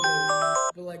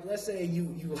like. But like, let's say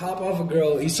you hop off a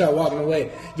girl, you start walking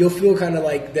away, you'll feel kind of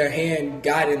like their hand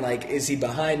guiding, like, is he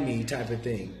behind me, type of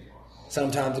thing.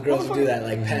 Sometimes the girls will do that,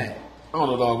 like pat. I don't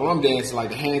know, dog. When I'm dancing, like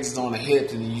the hands is on the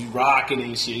hips and you rocking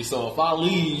and shit. So if I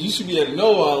leave, you should be able to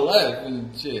know I left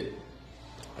and shit.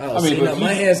 Oh, I mean, see, but no, if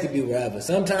my you- hands could be wherever.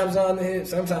 Sometimes on the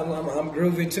hips, sometimes I'm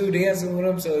grooving too, dancing with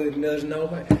them, so there's no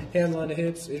hands on the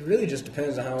hips. It really just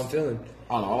depends on how I'm feeling.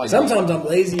 I don't know. I like Sometimes I'm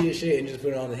lazy as shit and just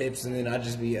put it on the hips, and then I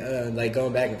just be like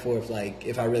going back and forth. Like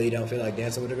if I really don't feel like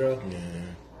dancing with a girl,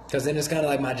 because then it's kind of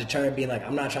like my deterrent, being like,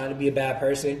 I'm not trying to be a bad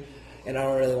person, and I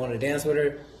don't really want to dance with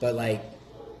her, but like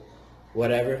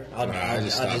whatever, I'll I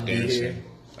just I'll stopped be here. dancing.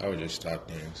 I would just stop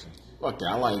dancing. Fuck that.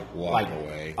 I like Walk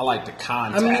away. I like the I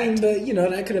contact. mean, but you know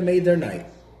that could have made their night.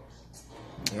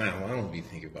 Wow, I don't be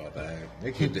thinking about that.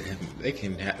 They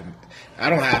can have. I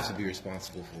don't have to be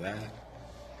responsible for that.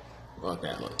 Fuck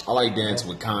that. Look, I like dancing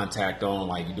with contact on,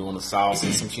 like you doing the salsa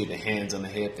and some shit, the hands on the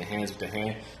hip, the hands with the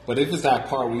hand. But if it's that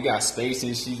part where you got space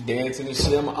and she's dancing and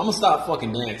shit, I'm gonna stop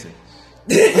fucking dancing.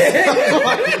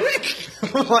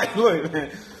 I'm like, look,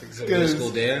 man. Middle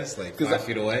school dance, like 5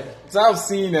 feet away. Cause I've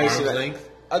seen that Arm's shit. length.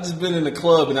 I've just been in the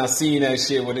club and I've seen that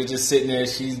shit where they're just sitting there,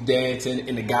 she's dancing,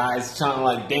 and the guy's trying to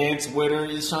like dance with her,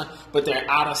 but they're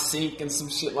out of sync and some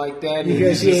shit like that. And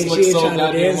Because it she just ain't looks so trying to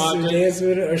goddamn dance, awkward.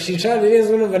 with her, or she trying to dance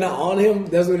with him, but not on him.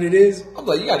 That's what it is. I'm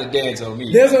like, you gotta dance on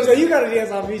me. That's what I'm saying. You gotta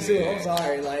dance on me too. I'm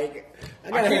sorry. Like, I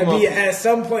I gotta came be up- at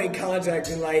some point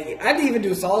contacting. Like, I can even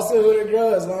do salsa with a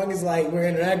girl as long as like we're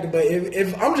interacting. But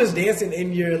if I'm just dancing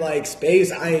in your like space,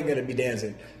 I ain't gonna be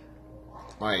dancing.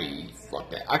 Like, fuck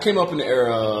that. I came up in the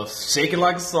era of shake it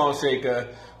like a salt shaker,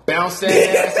 bounce that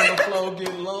ass on the floor,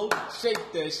 get low,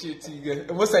 shake that shit till you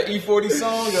get. What's that E40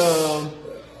 song?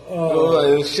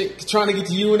 Shit, trying to get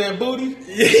to you in that booty.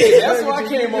 Yeah, that's what I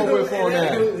came up with on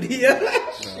that. Yeah.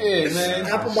 Shit, man.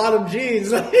 Apple bottom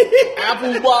jeans.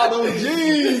 Apple bottom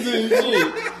jeans and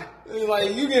shit.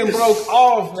 Like, you getting broke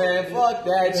off, man. Fuck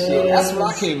that shit. That's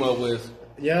what I came up with.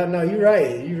 Yeah, no, you're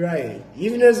right. You're right.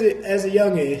 Even as a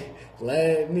youngin',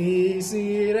 let me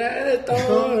see that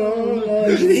thong.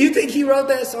 You think he wrote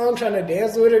that song trying to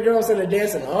dance with a girl instead of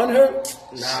dancing on her?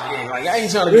 Nah, like, I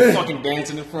ain't trying to be fucking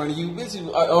dancing in front of you. Bitch,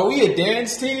 are we a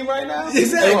dance team right now?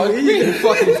 Exactly. We ain't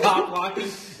fucking pop locking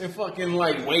and fucking,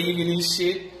 like, waving and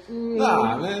shit.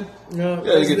 Nah, man. No, We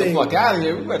gotta get the fuck out of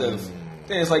here. We better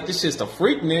dance like this shit's the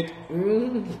freak, Nick.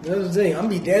 That's the thing. I'm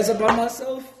gonna be dancing by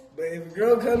myself, but if a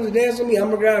girl comes to dance with me, I'm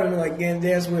gonna grab her and like, get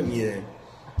dance with me then.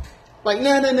 Like,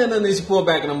 no. Then she pull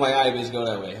back and I'm like, all right, bitch, go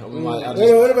that way. I'm like,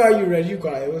 What about you, Reg? You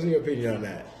quiet. What's your opinion on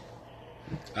that?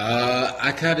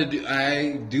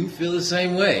 I do feel the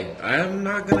same way. I'm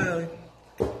not gonna.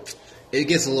 It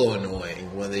gets a little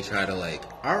annoying when they try to like,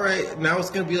 all right, now it's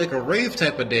gonna be like a rave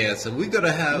type of dance, and we're just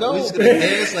gonna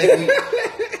dance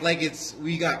like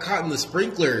we got caught in the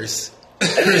sprinklers or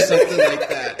something like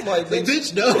that. Like,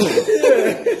 bitch, no.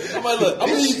 I'm like,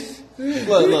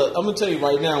 look, I'm gonna tell you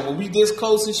right now, when we this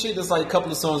close and shit, there's like a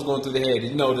couple of songs going through the head.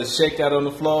 You know, the Shake That on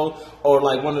the Floor, or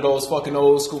like one of those fucking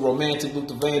old school romantic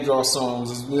Luther Vandross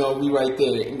songs. You know, we right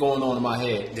there and going on in my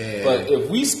head. Yeah. But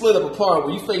if we split up apart,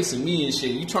 where you facing me and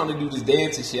shit, you trying to do this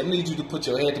dancing shit, I need you to put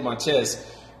your head to my chest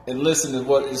and listen to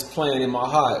what is playing in my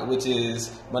heart, which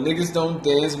is my niggas don't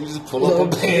dance, we just pull up our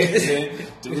pants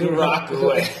and do the rock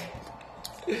away.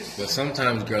 But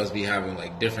sometimes girls be having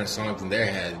like different songs in their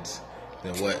heads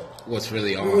than what's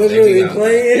really on. What's They really be got,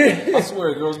 playing? I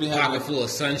swear, girls be having Pocket Full of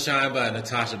Sunshine by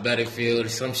Natasha Bedingfield or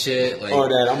some shit. Like, or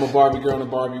that I'm a Barbie girl in a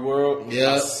Barbie world.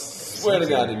 Yeah. I swear to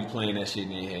God, they be playing that shit in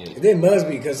their head. They must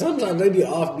be, because sometimes they be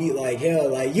offbeat like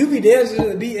hell. Like, you be dancing to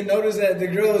the beat and notice that the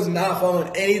girl is not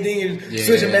following anything and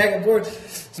switching back and forth.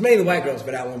 It's mainly white girls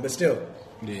for that one, but still.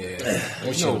 yeah.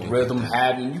 There's no rhythm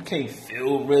having. You can't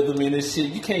feel rhythm in this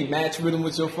shit. You can't match rhythm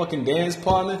with your fucking dance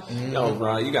partner. No,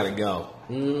 bro, you gotta go.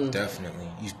 Definitely.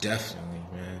 You definitely,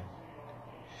 man.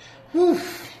 Whew.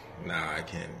 Nah, I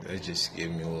can't. It just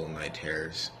gave me a little night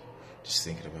terrors just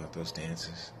thinking about those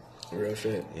dances. Real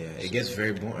shit. Yeah, it gets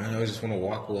very boring. I just want to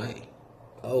walk away.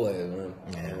 Always, man.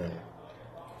 Yeah.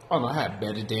 I don't know, I had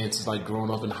better dances like growing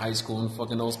up in high school and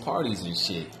fucking those parties and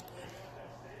shit.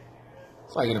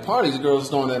 It's like in the parties, the girls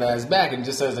throwing that ass back, and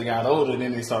just as they got older,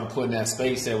 then they started putting that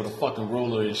space there with a fucking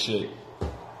ruler and shit.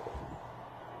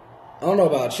 I don't know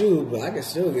about you, but I can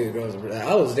still get girls.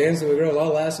 I was dancing with girls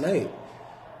all last night.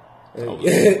 I don't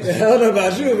know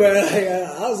about you, but like,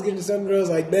 I was getting some girls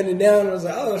like bending down, and I was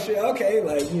like, oh shit, okay,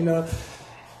 like, you know.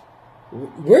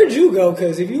 Where'd you go?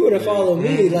 Because if you would have followed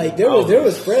me, like there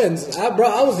was friends. I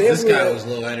was dancing. This guy with, was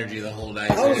low energy the whole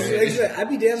night. I'd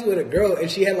be dancing with a girl,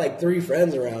 and she had like 3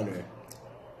 friends around her.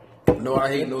 No, I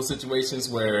hate those situations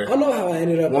where I don't know how I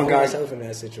ended up One by guy- myself in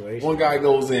that situation. one guy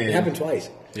goes in. It happened twice.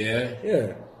 Yeah?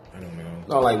 Yeah. I don't know.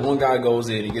 No, like one guy goes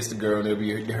in, he gets the girl, and they'll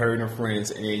be her and her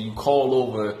friends, and then you call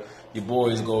over, your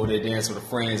boys go over there dance with the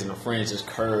friends, and the friends just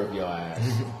curve your ass.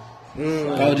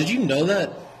 Oh, did you know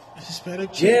that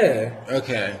Hispanic chick? Yeah.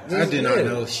 Okay. I did not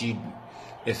know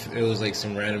if it was like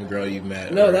some random girl you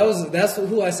met. No, or- that's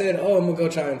who I said. Oh, I'm gonna go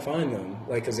try and find them,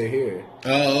 like, cause they're here.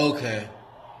 Oh, okay.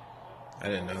 I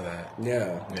didn't know that.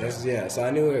 Yeah. So I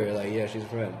knew her. Like, yeah, she's a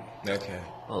friend. Okay.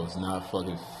 Oh, it's not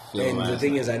fucking And feeling the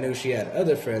thing is, I knew she had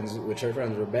other friends, which her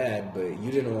friends were bad, but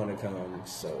you didn't want to come,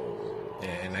 so. Yeah,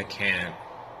 and I can't.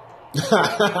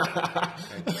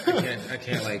 I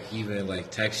can't like even like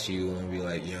text you and be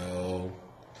like, yo.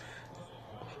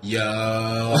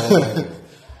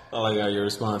 I like how your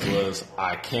response was,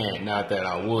 I can't, not that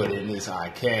I would, and it's I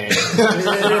can't.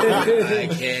 I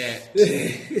can't.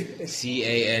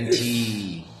 CANT.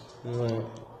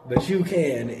 But you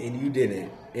can, and you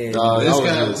didn't. And this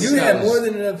guy- you had more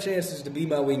than enough chances to be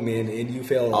my wingman, and you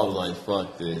failed I all was of like,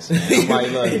 fuck this, man. I'm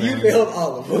like, look, them. You man. failed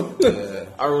all of them.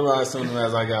 I realized something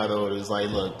as I got older. It's like,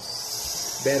 look,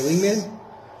 Bad wingman?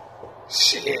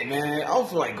 shit, man. I don't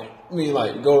feel like,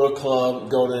 go to a club,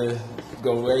 go,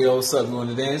 hey, yo, what's up, you want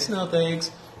to dance? No,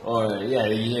 thanks. Or, yeah,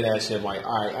 you hear that shit, I'm like,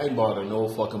 all right, I ain't bothering no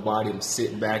fucking body. I'm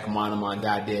sitting back, minding my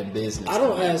goddamn business. I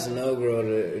don't ask no girl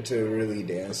to really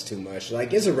dance too much.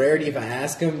 Like, it's a rarity if I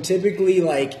ask them. Typically,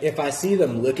 like, if I see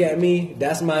them look at me,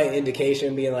 that's my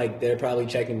indication, being like, they're probably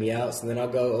checking me out. So then I'll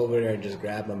go over there and just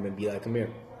grab them and be like, come here.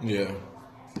 Yeah.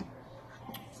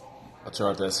 I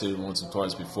tried that shit once or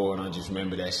twice before, and I just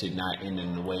remember that shit not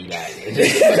ending the way that it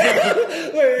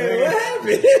Wait, what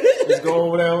happened? Just go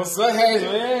over there, what's up, hey,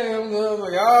 man? I'm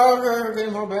like, oh, okay,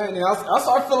 my bad. And I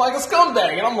start feeling like a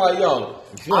scumbag, and I'm like, yo,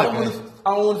 I don't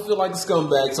want to feel like a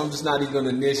scumbag, so I'm just not even going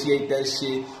to initiate that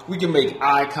shit. We can make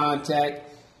eye contact.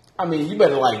 I mean, you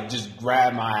better like just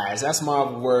grab my ass. That's my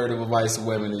word of advice to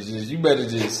women is just you better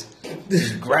just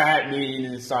grab me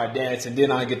and start dancing.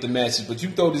 Then I get the message. But you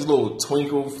throw these little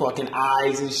twinkle fucking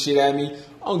eyes and shit at me.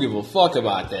 I don't give a fuck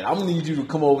about that. I'm gonna need you to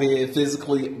come over here and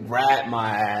physically grab my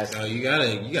ass. Oh, you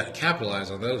gotta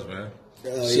capitalize on those, man.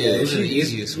 Yeah, those are the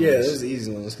easiest Yeah, ones. those are the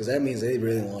easy ones because that means they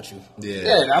really want you.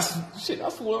 Yeah, that's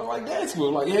what I like dancing with,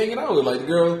 like hanging out with. Like the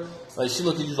girl, like she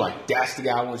look at you like that's the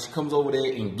guy when she comes over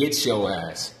there and gets your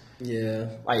ass. Yeah.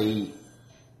 Like,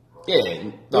 yeah.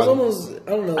 It's Like, almost, I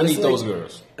don't know. I it's need like- those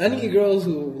girls. I need girls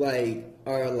who like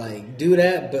are like do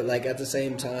that, but like at the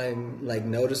same time, like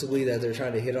noticeably that they're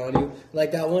trying to hit on you.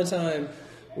 Like that one time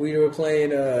we were playing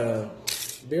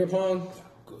beer pong,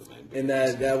 and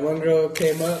that one girl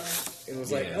came up and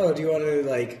was like, Yeah. "Oh, do you want to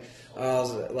like?" I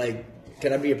was like,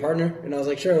 "Can I be a partner?" And I was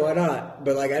like, "Sure, why not?"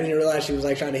 But like I didn't realize she was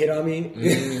like trying to hit on me.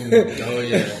 Oh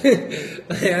yeah.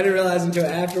 Like, I didn't realize until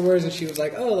afterwards, and she was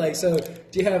like, "Oh, like so,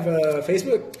 do you have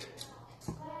Facebook?"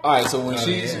 All right, so when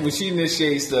yeah. when she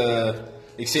initiates the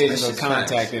exchange That's of just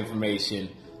contact facts. information,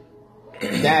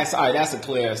 that's all right. That's a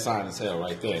clear sign as hell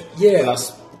right there. Yeah,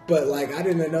 But but like I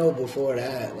didn't know before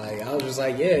that. Like I was just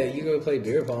like, yeah, you go play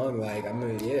beer pong. Like I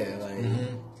mean, yeah, like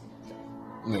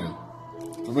yeah.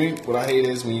 For me, what I hate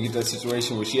is when you get that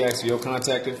situation where she asks for your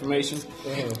contact information,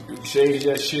 you exchange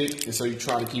that shit, and so you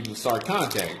try to keep the start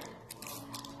contact.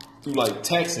 Through like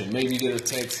texting, maybe you get a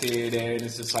text here, there, and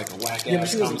it's just like a whack yeah, but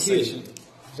ass she was a conversation. kid.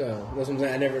 So that's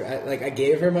what I'm saying. I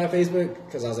gave her my Facebook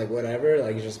because I was like, whatever.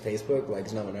 Like it's just Facebook. Like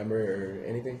it's not my number or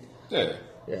anything. Yeah.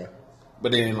 Yeah.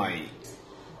 But then, like,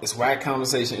 it's whack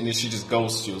conversation, and then she just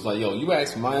ghosts you. It's like, yo, you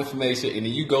asked for my information, and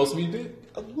then you ghost me, bitch.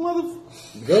 Girls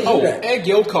do that. egg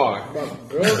your car. Bro,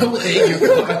 girls,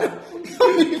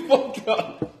 Fuck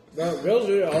up. bro, girls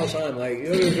do it all the time. Like you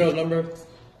know the girl's number.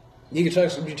 You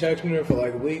can be texting her for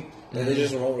like a week, and they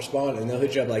just won't respond, and they'll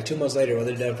hit you up like 2 months later when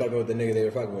they're done fucking with the nigga they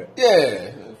were fucking with.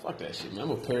 Yeah. Fuck that shit, man.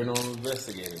 I'm a paranormal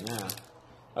investigator now.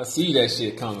 I see that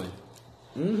shit coming.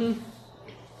 When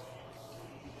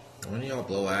do y'all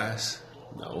blow ass?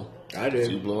 No. I did.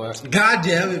 So you blow ass? God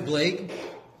damn it, Blake.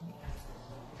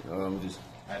 Just...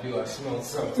 I do. I smell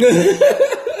something.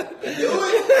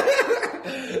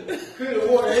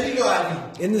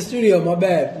 In the studio, my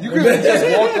bad. You could have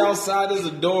just walked outside. There's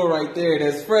a door right there.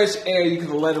 There's fresh air. You could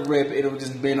have let it rip. It would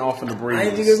just been off in the breeze. I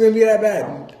didn't think it was gonna be that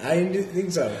bad. I didn't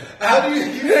think so. How do you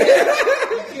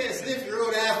can't sniff your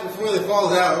own ass before it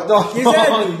falls out?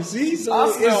 Exactly. See, so I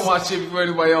smell it's, my shit before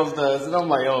anybody else does, and I'm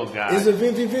like, oh god. it's a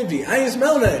 50-50. I didn't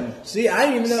smell nothing. See, I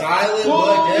didn't even know. Silent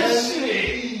but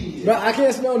Bullshit. Bro, I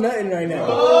can't smell nothing right now.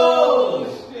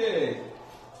 Oh shit.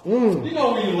 Mm. You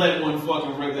know when you let one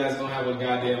fucking rip, that's gonna have a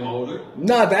goddamn odor.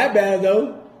 Not that bad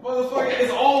though. Motherfucker,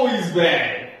 it's always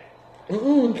bad.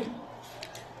 Mm-mm.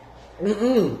 9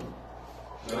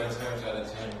 times out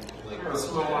of 10, I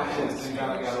smell my hands and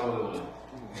got odor.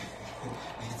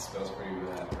 it smells pretty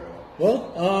bad, bro. Well,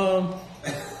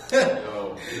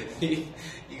 Yo. You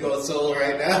going solo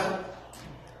right now?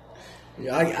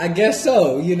 yeah, I guess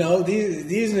so. You know,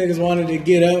 these niggas wanted to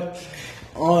get up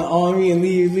on me and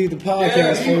leave the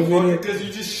podcast for a minute. Because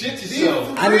you just shit yourself.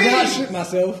 I did not shit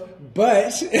myself,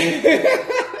 but ain't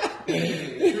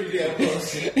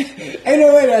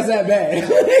no way that's that bad.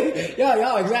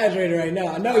 y'all exaggerating right now.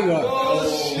 I know you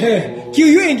are. Q,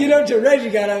 you ain't get up till Reggie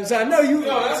got up, so I know you.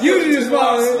 that's You good. just Wow, I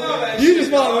following. smell that You shit,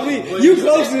 just following dog. me. But You you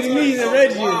closer just to me than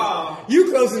Reggie wow. is.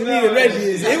 You closer to me Smell than that Reggie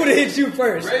is. shit. It would have hit you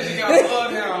first. Reggie got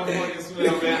bloodhound fucking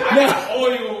smell, man. I got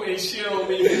oil and shit on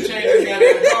me from changing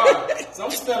goddamn car. So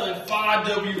I'm smelling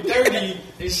 5W30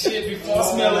 and shit before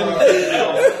smelling anything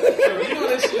else. Yo, you know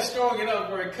that shit's strong enough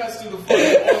where it cuts through the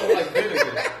fucking oil like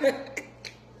vinegar.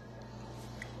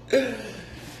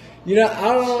 You know,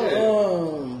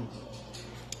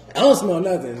 I don't smell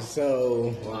nothing.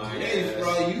 So Yeah, you're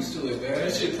probably used to it, man.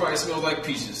 That shit probably smells like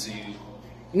peaches seed.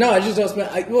 no, I just don't smell.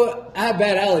 I have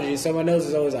bad allergies, so my nose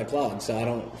is always like clogged, so I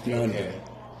don't smell anything.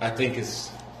 I think this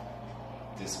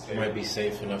might be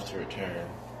safe enough to return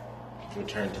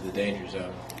to the danger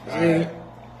zone. I mean,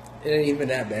 it ain't even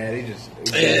that bad. He just.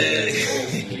 Yeah.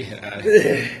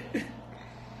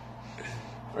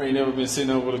 I ain't never been sitting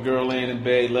over with a girl laying in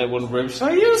bed, let one rip. She's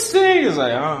like, you stink. It's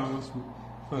like, oh, it's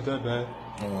not that bad.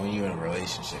 Well, when you're in a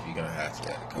relationship, you're gonna have to.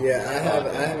 Let it come Yeah, I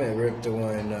haven't ripped the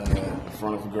one In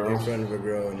front of a girl. in front of a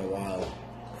girl in a while.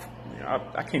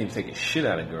 I can't even take a shit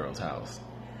out of a girl's house.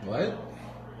 What?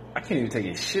 I can't even take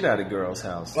a shit out of a girl's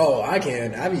house. Oh, I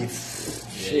can. I be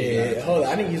shit. Hold on,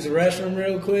 I need to use the restroom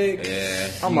real quick. Yeah,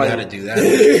 I'm you like- gotta do that.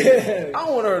 I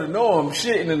don't want her to know I'm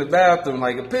shitting in the bathroom.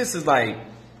 Like, a piss is like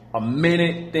A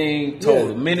minute thing total.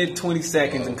 Yeah. A minute 20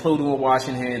 seconds, including with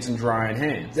washing hands and drying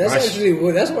hands. That's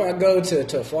that's where I go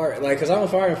to fart, like, cause I'm a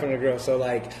fart in front of the girl, so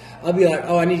like I'll be like,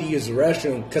 oh, I need to use the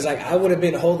restroom, cause like I would have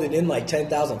been holding in like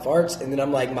 10,000 farts, and then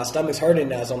I'm like, my stomach's hurting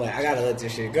now, so I'm like, I gotta let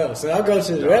this shit go. So I'll go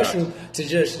to the restroom to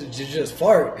just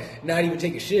fart, not even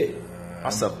take a shit.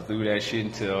 I suffer through that shit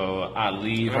until I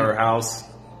leave her house.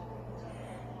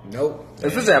 Nope.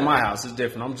 If it's at my house, it's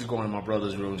different. I'm just going in my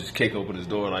brother's room, just kick open his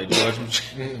door like, George, I'm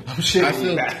shitting in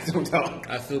the bathroom, dog.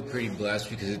 I feel pretty blessed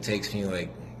because it takes me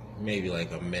like maybe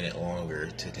like a minute longer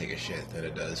to take a shit than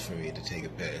it does for me to take a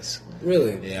piss.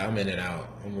 Really? Yeah, I'm in and out.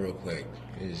 I'm real quick.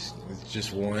 It's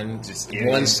just one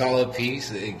one solid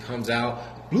piece. It comes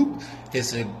out, bloop,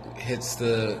 hits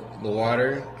the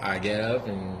water. I get up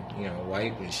and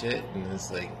wipe and shit, and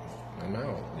it's like I'm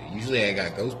out. Usually I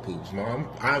got ghost poops, Mom.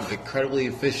 I'm incredibly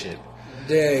efficient.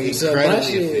 Dang, so my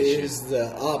Incredibly shit efficient. is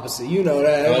the opposite. You know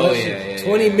that. Oh, My yeah, shit, yeah,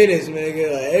 20 yeah. minutes,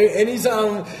 nigga. Like,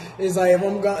 anytime it's like if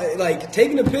I'm like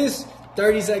taking a piss,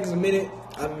 30 seconds a minute,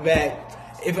 I'm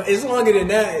back. If it's longer than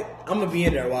that, I'm gonna be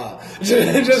in there a while.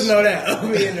 Just know that I'm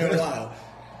gonna be in there a while.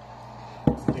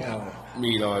 Yeah.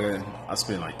 Me, dog, I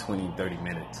spend like 20, 30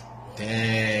 minutes.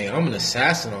 Dang, I'm an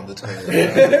assassin on the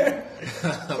toilet.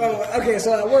 Bro, okay,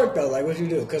 so at work though, like what you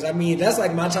do? Because I mean, that's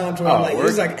like my time to where I'm like, work?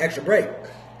 this is like extra break.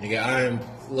 Nigga,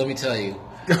 let me tell you,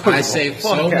 I save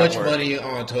so Fuck much that work. money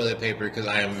on toilet paper because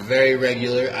I am very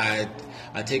regular.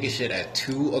 I take a shit at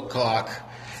 2 o'clock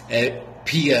at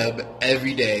p.m.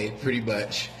 every day, pretty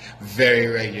much. Very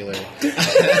regular.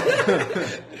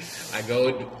 I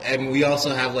go, and we also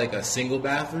have like a single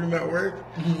bathroom at work,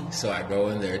 so I go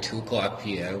in there at 2 o'clock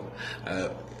p.m.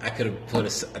 I could have put a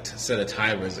set of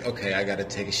timers. Okay, I got to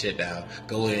take a shit now.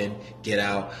 Go in, get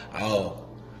out. Oh,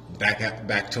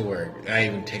 back to work. I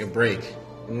even take a break.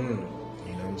 You know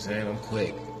what I'm saying? I'm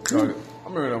quick. Dog, I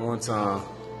remember that one time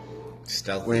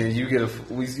Stealthy. when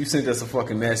you sent us a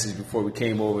fucking message before we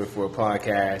came over for a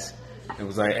podcast. It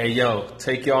was like, hey, yo,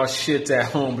 take y'all shits at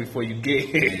home before you get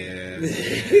here.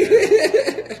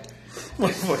 Yeah.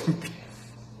 Motherfucking-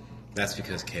 That's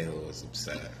because Kayla was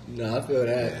upset. No, I feel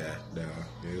that. Yeah, no,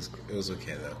 it was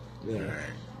okay though. Yeah.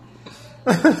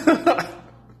 All right.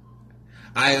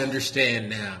 I understand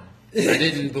now. I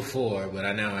didn't before, but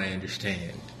now I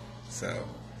understand. So,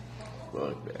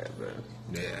 Fuck that, man.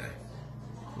 yeah.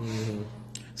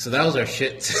 So that was our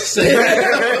shit to say.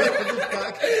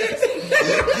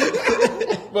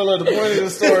 But look, the point of the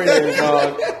story is,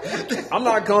 dog, I'm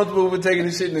not comfortable with taking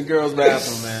the shit in the girls'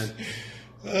 bathroom,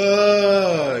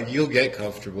 man. You'll get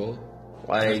comfortable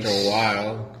Like, after a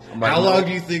while. I'm like, How long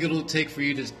do you think it'll take for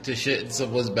you to shit in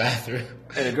someone's bathroom?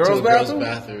 In a girl's To girl's bathroom?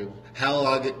 bathroom. How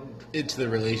long into the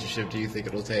relationship do you think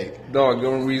it'll take? dog, the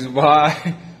only reason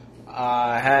why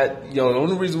the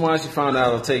only reason why she found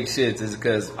out how to take shits is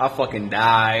because I fucking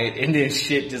died and then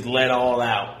shit just let all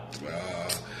out.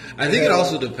 I think it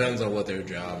also depends on what their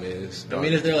job is. I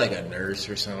mean, if they're like a nurse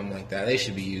or something like that, they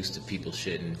should be used to people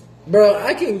shitting. Bro,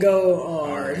 I can go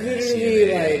on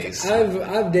literally like CNAs.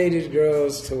 I've dated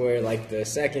girls to where like the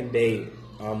second date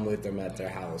I'm with them at their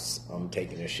house, I'm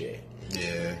taking a shit.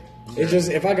 Yeah. It's just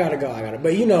if I gotta go, I gotta.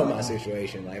 But you know my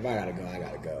situation. Like if I gotta go, I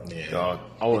gotta go. Yeah. Dog,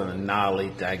 I want to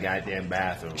annihilate that goddamn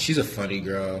bathroom. She's a funny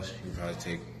girl. You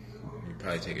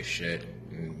probably take a shit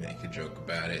and make a joke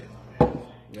about it.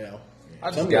 Yeah. I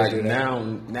just Some got girls do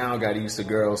that. now got used to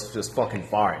girls just fucking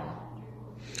farting.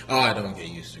 Oh, I don't get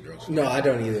used to girls. No, I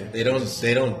don't either. They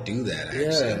don't do that. Actually,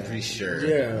 Yeah. I'm pretty sure.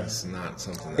 Yeah. It's not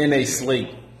something. That And they sleep.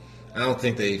 I don't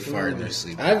think they fart in their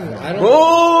sleep. I don't.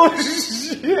 Oh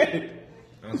shit!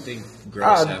 I don't think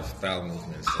girls I- have foul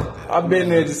movements like that. I've been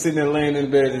there just sitting there laying in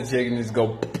bed and checking just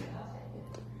go.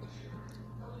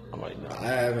 I'm like, nah. I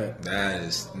haven't. That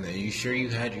is. Are you sure you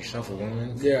had yourself a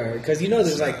woman? Yeah, because you know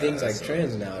there's like things like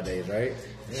trans nowadays, right?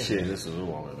 Shit, this is a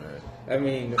woman, man. I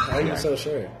mean, how are you so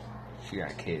sure? She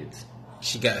got kids.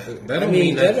 She got. That I don't mean,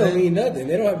 mean that nothing. don't mean nothing.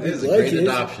 They don't have There's big a blood great kids.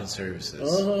 adoption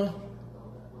services. Uh-huh.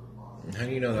 How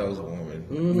do you know that was a woman?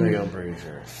 Nigga, I'm pretty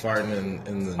sure. Farting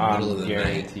in the I'm middle of the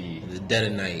guaranteed. night, the dead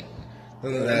of night.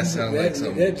 Doesn't that sound like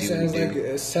something that you sounds would like do?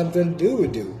 it's something to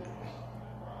would do.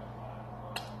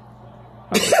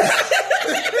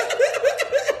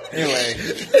 Anyway,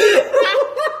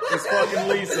 it's fucking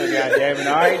Lisa, goddammit.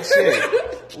 All right,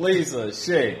 shit. Lisa,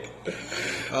 shit.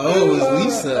 Oh, it was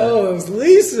Lisa. Oh, it's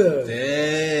Lisa.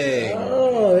 Dang.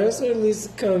 Oh, that's where Lisa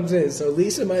comes in. So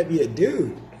Lisa might be a dude.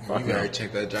 You Fuck better her.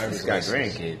 check that driver's She's got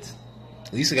license. grandkids.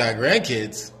 Lisa got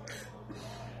grandkids.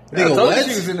 I Nigga, told you what?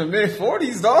 she was in the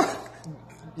mid-40s, dog.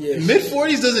 Yeah, Mid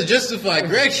 40s doesn't justify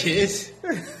grandkids.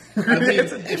 I mean,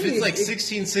 if it's like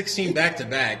 16-16 back to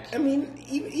back, I mean,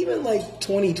 even like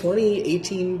 2020,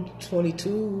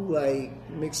 18-22, like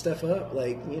mix stuff up,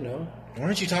 like, you know,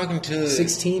 weren't you talking to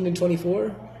 16 and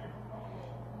 24.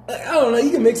 Like, I don't know.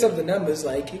 You can mix up the numbers.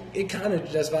 Like it kind of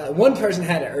just one person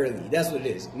had it early. That's what it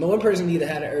is. One person either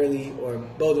had it early or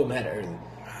both of them had it early.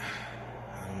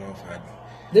 I don't know if I.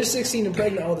 They're 16 and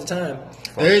pregnant all the time.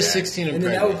 There is 16 and And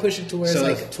then pregnant. that would push it to where So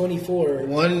it's like 24.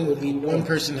 One would be one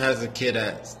person has a kid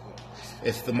at.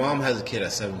 If the mom has a kid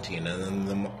at 17, and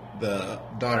then the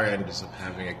daughter ends up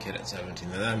having a kid at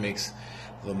 17, then that makes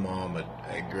the mom a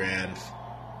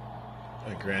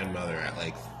grandmother at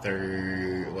like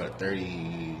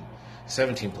 30,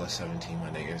 17 plus 17, my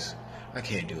niggas. I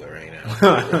can't do it right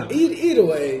now. Either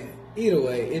way, it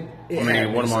I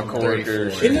mean, one of my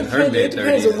coworkers, It in her depends,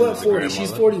 mid-30s, on what is a 40.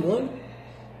 She's grandmother. 41.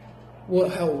 Well,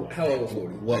 how old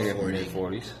 40? What Yeah, 40?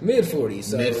 mid-40s. Mid 40s.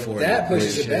 So Mid-40s, that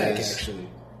pushes which it back, is- actually.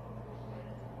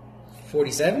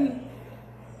 47?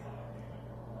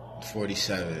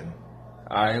 47.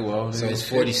 All right, well, So it's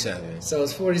 47. So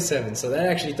it's 47. So that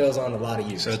actually throws on a lot of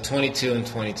years. So 22 and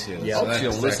 22. Yeah, I so hope she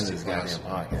that's don't listen to this actually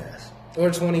goddamn possible. podcast. Or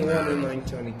 21 and like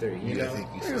 23. You I know? think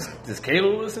you fine. Does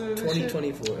Kayla listen to this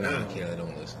 2024. Nah, Kayla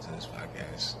don't listen to this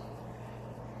podcast.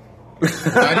 Why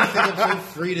do you think I'm so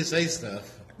free to say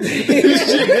stuff?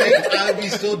 I'd be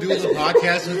still doing the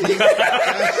podcast with you.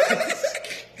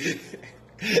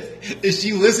 If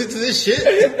she listen to this shit,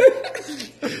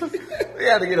 We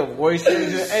got to get a voice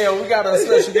changer. Hey, yo, we got a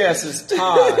special guest. It's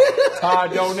Todd.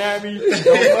 Todd, don't at me. You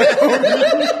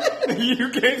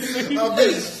can't see. I'll be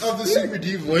the super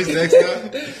deep voice next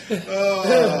time.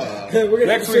 We're gonna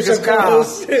Next week is switch up Kyle.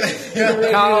 co-hosts.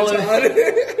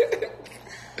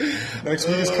 Next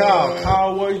week is Kyle.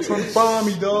 Kyle, why you trying to find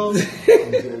me, dog?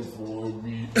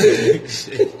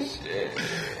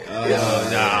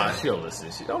 Nah, she don't listen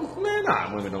to shit.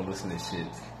 Women don't listen to shit.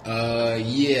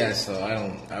 Yeah, so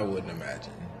I wouldn't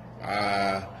imagine.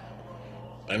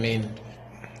 I mean,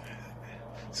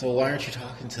 so why aren't you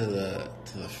talking to the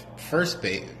first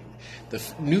baby,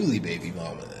 newly baby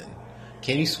mama then?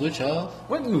 Can you switch off?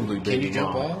 What newly baby Can you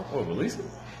jump mama? off? Oh, release it?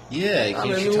 Yeah,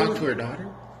 can she Hallelujah. talk to her daughter?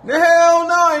 The hell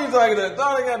no, I ain't talking to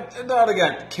that. Daughter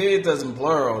got kids as in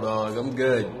plural, dog. I'm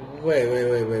good. Wait.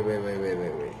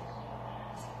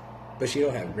 But she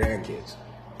don't have grandkids.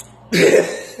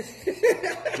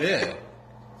 Yeah.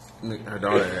 Her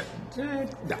daughter.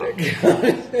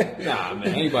 Nah, man,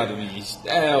 anybody be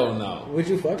hell no. Would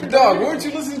you fuck her Dog, daughter? weren't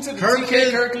you listening to the Her TK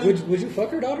kid? Kirkland? Would you fuck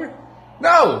her daughter?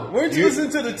 No, weren't you listening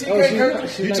to the TK Oh, she's Kirkland? not-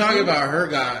 she's You're not talking cute? about her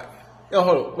got Yo,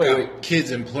 hold on, wait. kids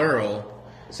in plural.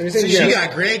 So you're So saying she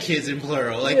got grandkids in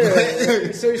plural. Like, what?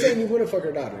 yeah, so you're saying you wouldn't fuck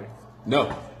her daughter,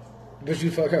 No, but you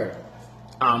fuck her.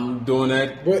 I'm doing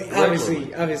that. Well,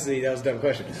 obviously that was a dumb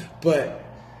question. But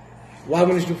why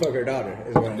wouldn't you fuck her daughter?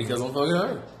 Is what I'm- Because I'm fucking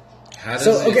her. How does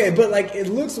So it- okay, but like it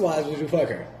looks wise, would you fuck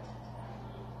her?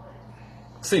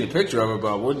 Seen a picture of her,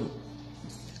 but I wouldn't.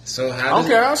 So I how don't does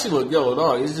care how she look, yo,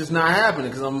 dog. It's just not happening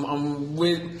because I'm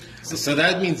with. So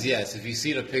that means yes. If you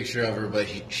see a picture of her, but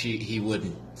he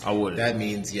wouldn't. I wouldn't. That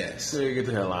means yes. So you get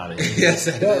the hell out of here. Yes,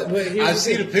 No, but here's I've the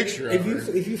seen a thing. picture of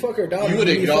her. If you fuck her daughter, You would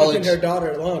you'd be acknowledge- fucking her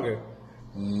daughter longer.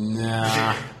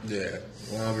 Nah, Yeah,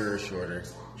 longer or shorter.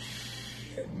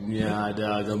 yeah,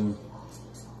 dog. I'm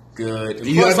good.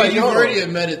 You, Plus, you've hold on. already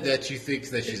admitted that you think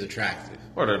that she's attractive.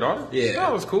 What, her daughter? Yeah.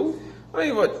 That was cool. I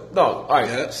mean, what? Dog, all right.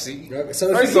 Yeah, see,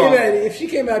 So First if she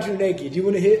came out you naked, you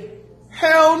wouldn't hit.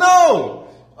 Hell no!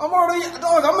 I'm already,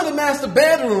 dog, I'm in the master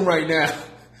bedroom right now.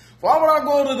 Why would I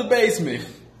go to the basement?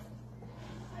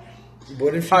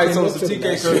 What if she All right, came so up it's to the the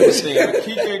TK master- Kirkland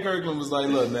thing. TK Kirkland was like,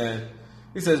 look, man.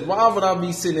 He says, why would I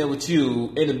be sitting there with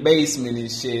you in the basement and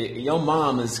shit, and your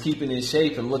mom is keeping in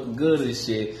shape and looking good and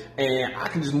shit, and I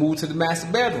can just move to the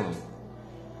master bedroom?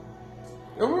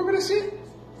 You remember this shit?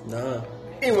 Nah.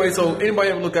 Anyway, so anybody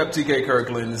ever look up TK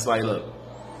Kirkland, it's like, look,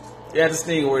 he had this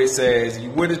thing where he says, you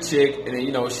with a chick, and then,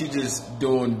 you know, she just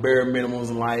doing bare minimums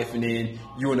in life, and then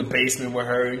you in the basement with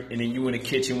her, and then you in the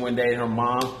kitchen one day, and her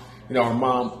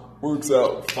mom works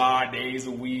out 5 days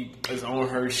a week, is on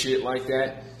her shit like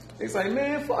that. It's like,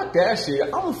 man, fuck that shit.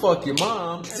 I'm gonna fuck your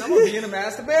mom, and I'm gonna be in the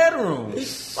master bedroom.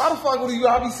 Why the fuck would you?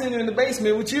 I'll be sitting in the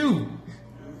basement with you.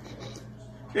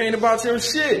 It ain't about your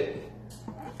shit.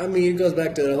 I mean, it goes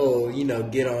back to the whole,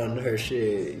 get on her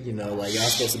shit. Like y'all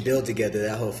supposed to build together.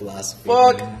 That whole philosophy.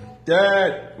 Fuck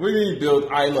that. We need to build. All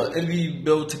right, look, it'd be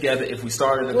built together if we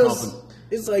started a Well, company.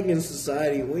 it's like in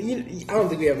society. Well, I don't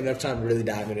think we have enough time to really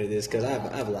dive into this because I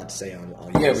have a lot to say on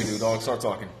Yeah, this. we do, dog. Start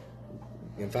talking.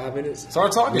 In 5 minutes.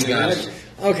 Start talking. We got nigga.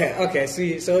 it. Okay.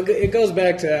 See, so it goes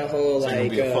back to that whole It's like gonna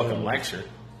be a fucking lecture.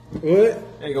 What?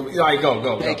 Ain't gonna be like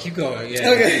go. Hey, keep going. Yeah.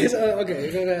 Okay,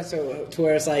 so to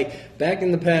where it's like back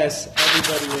in the past,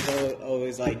 everybody was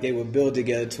always like they would build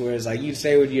together. To where it's like you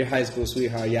stay with your high school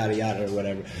sweetheart, yada yada or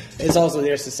whatever. It's also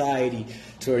their society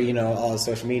to where all the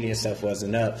social media and stuff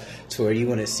wasn't up. To where you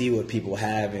want to see what people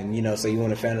have, and so you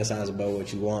want to fantasize about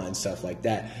what you want and stuff like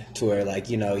that. To where like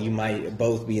you might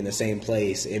both be in the same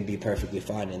place and be perfectly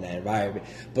fine in that environment.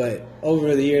 But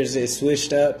over the years, it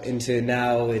switched up into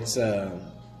now it's.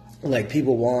 Like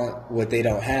people want what they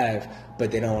don't have, but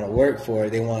they don't want to work for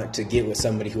it. They want to get with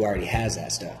somebody who already has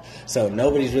that stuff. So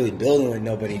nobody's really building with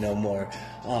nobody no more.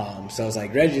 So it's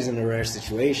like Reggie's in a rare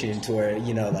situation to where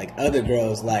like other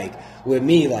girls, like with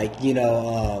me, like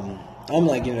I'm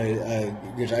like you're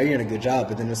in a good job,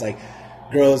 but then it's like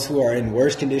girls who are in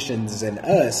worse conditions than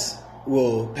us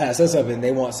will pass us up, and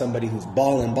they want somebody who's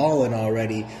balling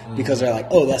already because they're like,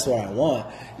 oh, that's what I want,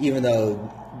 even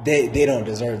though. They don't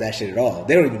deserve that shit at all.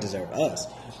 They don't even deserve us.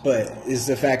 But it's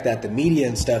the fact that the media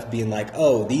and stuff being like,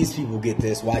 oh, these people get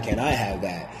this, why can't I have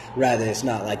that? Rather, it's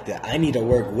not like that. I need to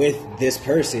work with this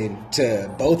person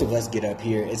to both of us get up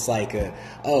here. It's like,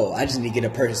 I just need to get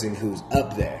a person who's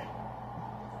up there.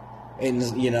 And,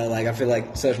 like I feel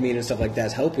like social media and stuff like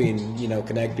that's helping,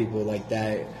 connect people like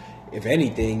that, if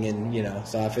anything. And,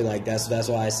 so I feel like that's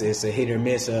why I say it's a hit or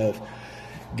miss of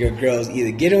your girls either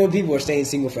getting with people or staying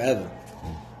single forever.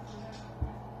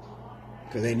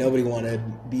 Because ain't nobody want to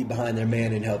be behind their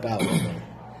man and help out.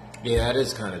 Yeah, that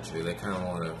is kind of true. They kind of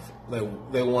want to.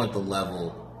 They want the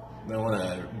level. They want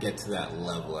to get to that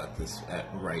level at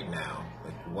right now.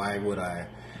 Like, why would I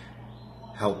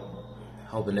help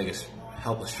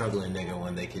a struggling nigga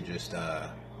when they could just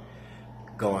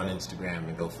go on Instagram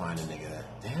and go find a nigga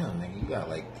that, damn nigga, you got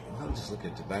like, well, just look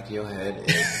at the back of your head.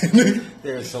 And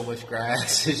there's so much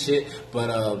grass and shit. But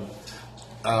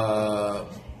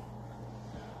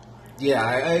yeah,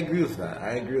 I agree with that.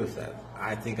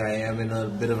 I think I am in a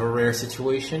bit of a rare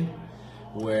situation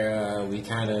where we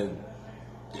kind of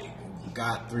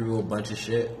got through a bunch of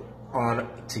shit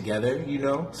together,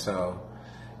 So,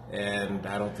 and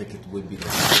I don't think it would be the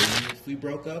same if we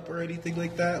broke up or anything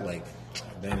like that. Like,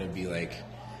 then it'd be like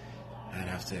I'd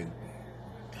have to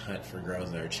hunt for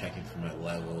girls that are checking for my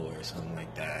level or something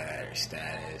like that, or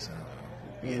status. I don't know.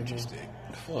 Be interesting.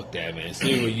 Fuck that, man.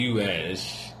 See where you at.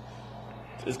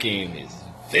 This game is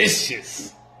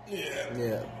vicious.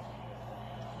 Yeah.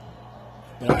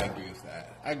 But I agree with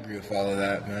that. I agree with all of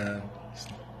that, man.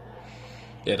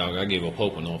 Yeah, dog, I gave up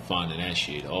hoping on finding that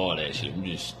shit, all that shit. I'm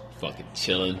just fucking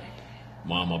chilling,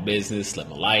 mind my business, live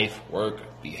my life,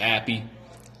 work, be happy.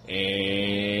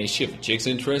 And shit, if a chick's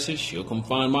interested, she'll come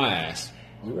find my ass.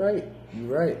 You're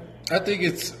right. I think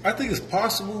it's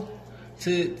possible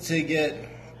to get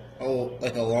a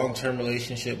long-term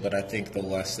relationship, but I think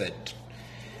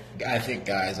I think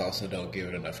guys also don't give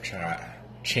it enough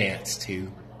chance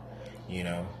to,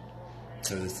 because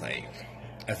it's like,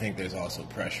 I think there's also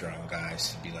pressure on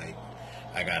guys to be like,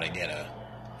 I gotta get a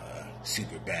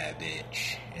super bad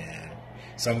bitch, and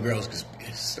some girls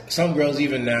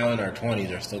even now in our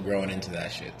 20s are still growing into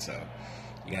that shit, so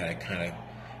you gotta kind of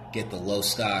get the low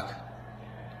stock,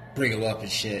 bring them up and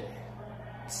shit.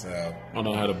 So I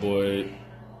know how the boy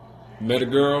met a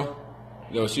girl.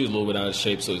 Yo, she was a little bit out of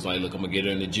shape, so he's like, look, I'm going to get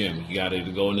her in the gym. You got her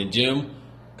to go in the gym,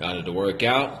 got her to work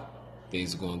out.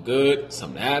 Things are going good.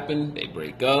 Something happened. They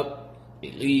break up.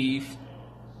 They leave.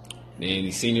 Then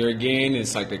he's seen her again.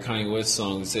 It's like the Kanye West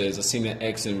song says, I seen that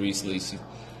ex in recently.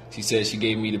 She said she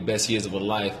gave me the best years of her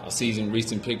life. I see a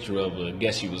recent picture of her.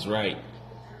 Guess she was right.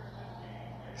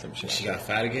 Some shit. She got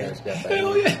fat again?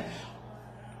 Hell yeah.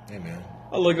 Hey, man.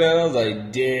 I looked at it, I was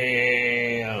like,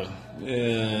 damn.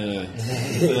 Yeah.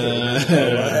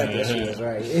 She was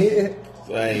right.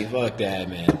 Like, fuck that,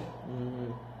 man.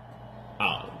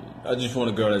 I just want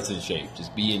a girl that's in shape.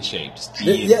 Just be in shape. Just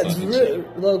be in fucking shape.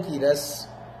 Low-key, that's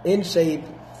in shape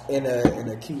in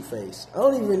a cute face. I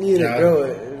don't even need a girl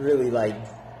really like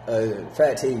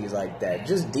fat titties like that.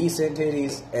 Just decent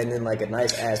titties and then like a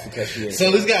nice ass because she is.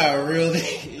 So this guy a real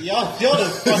y'all the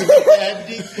fucking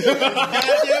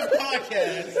goddamn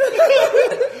podcast.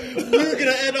 We're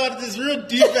gonna end on this real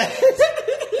deep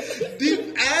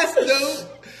ass note,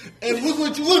 and look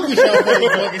what y'all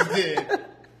motherfuckers did.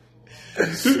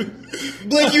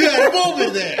 Blake, you had a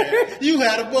moment there. You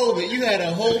had a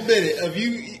whole minute of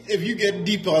if you get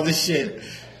deep on this shit.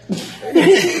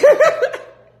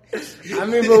 I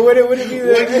mean, but would it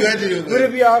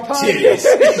be our podcast?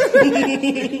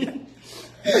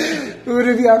 Would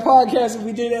it be our podcast if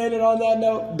we did end it on that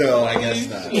note? No, I guess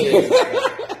not.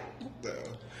 No.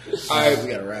 All right, we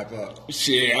gotta wrap up.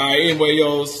 Shit. All right. Anyway,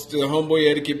 yo, it's the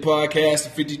Homeboy Etiquette Podcast,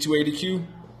 the 5280Q.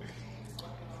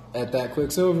 At that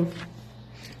Quicksilver.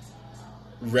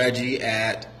 Reggie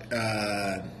at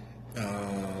dang,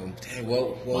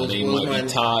 what My was name what was might my be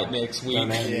Todd next week.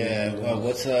 yeah?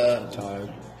 What's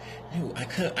Todd.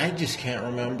 I just can't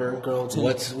remember. Girl, too.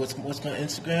 What's my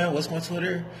Instagram? What's my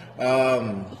Twitter?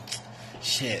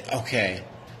 Shit. Okay,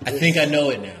 I think I know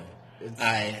it now.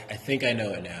 I think I know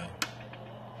it now.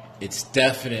 It's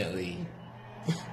definitely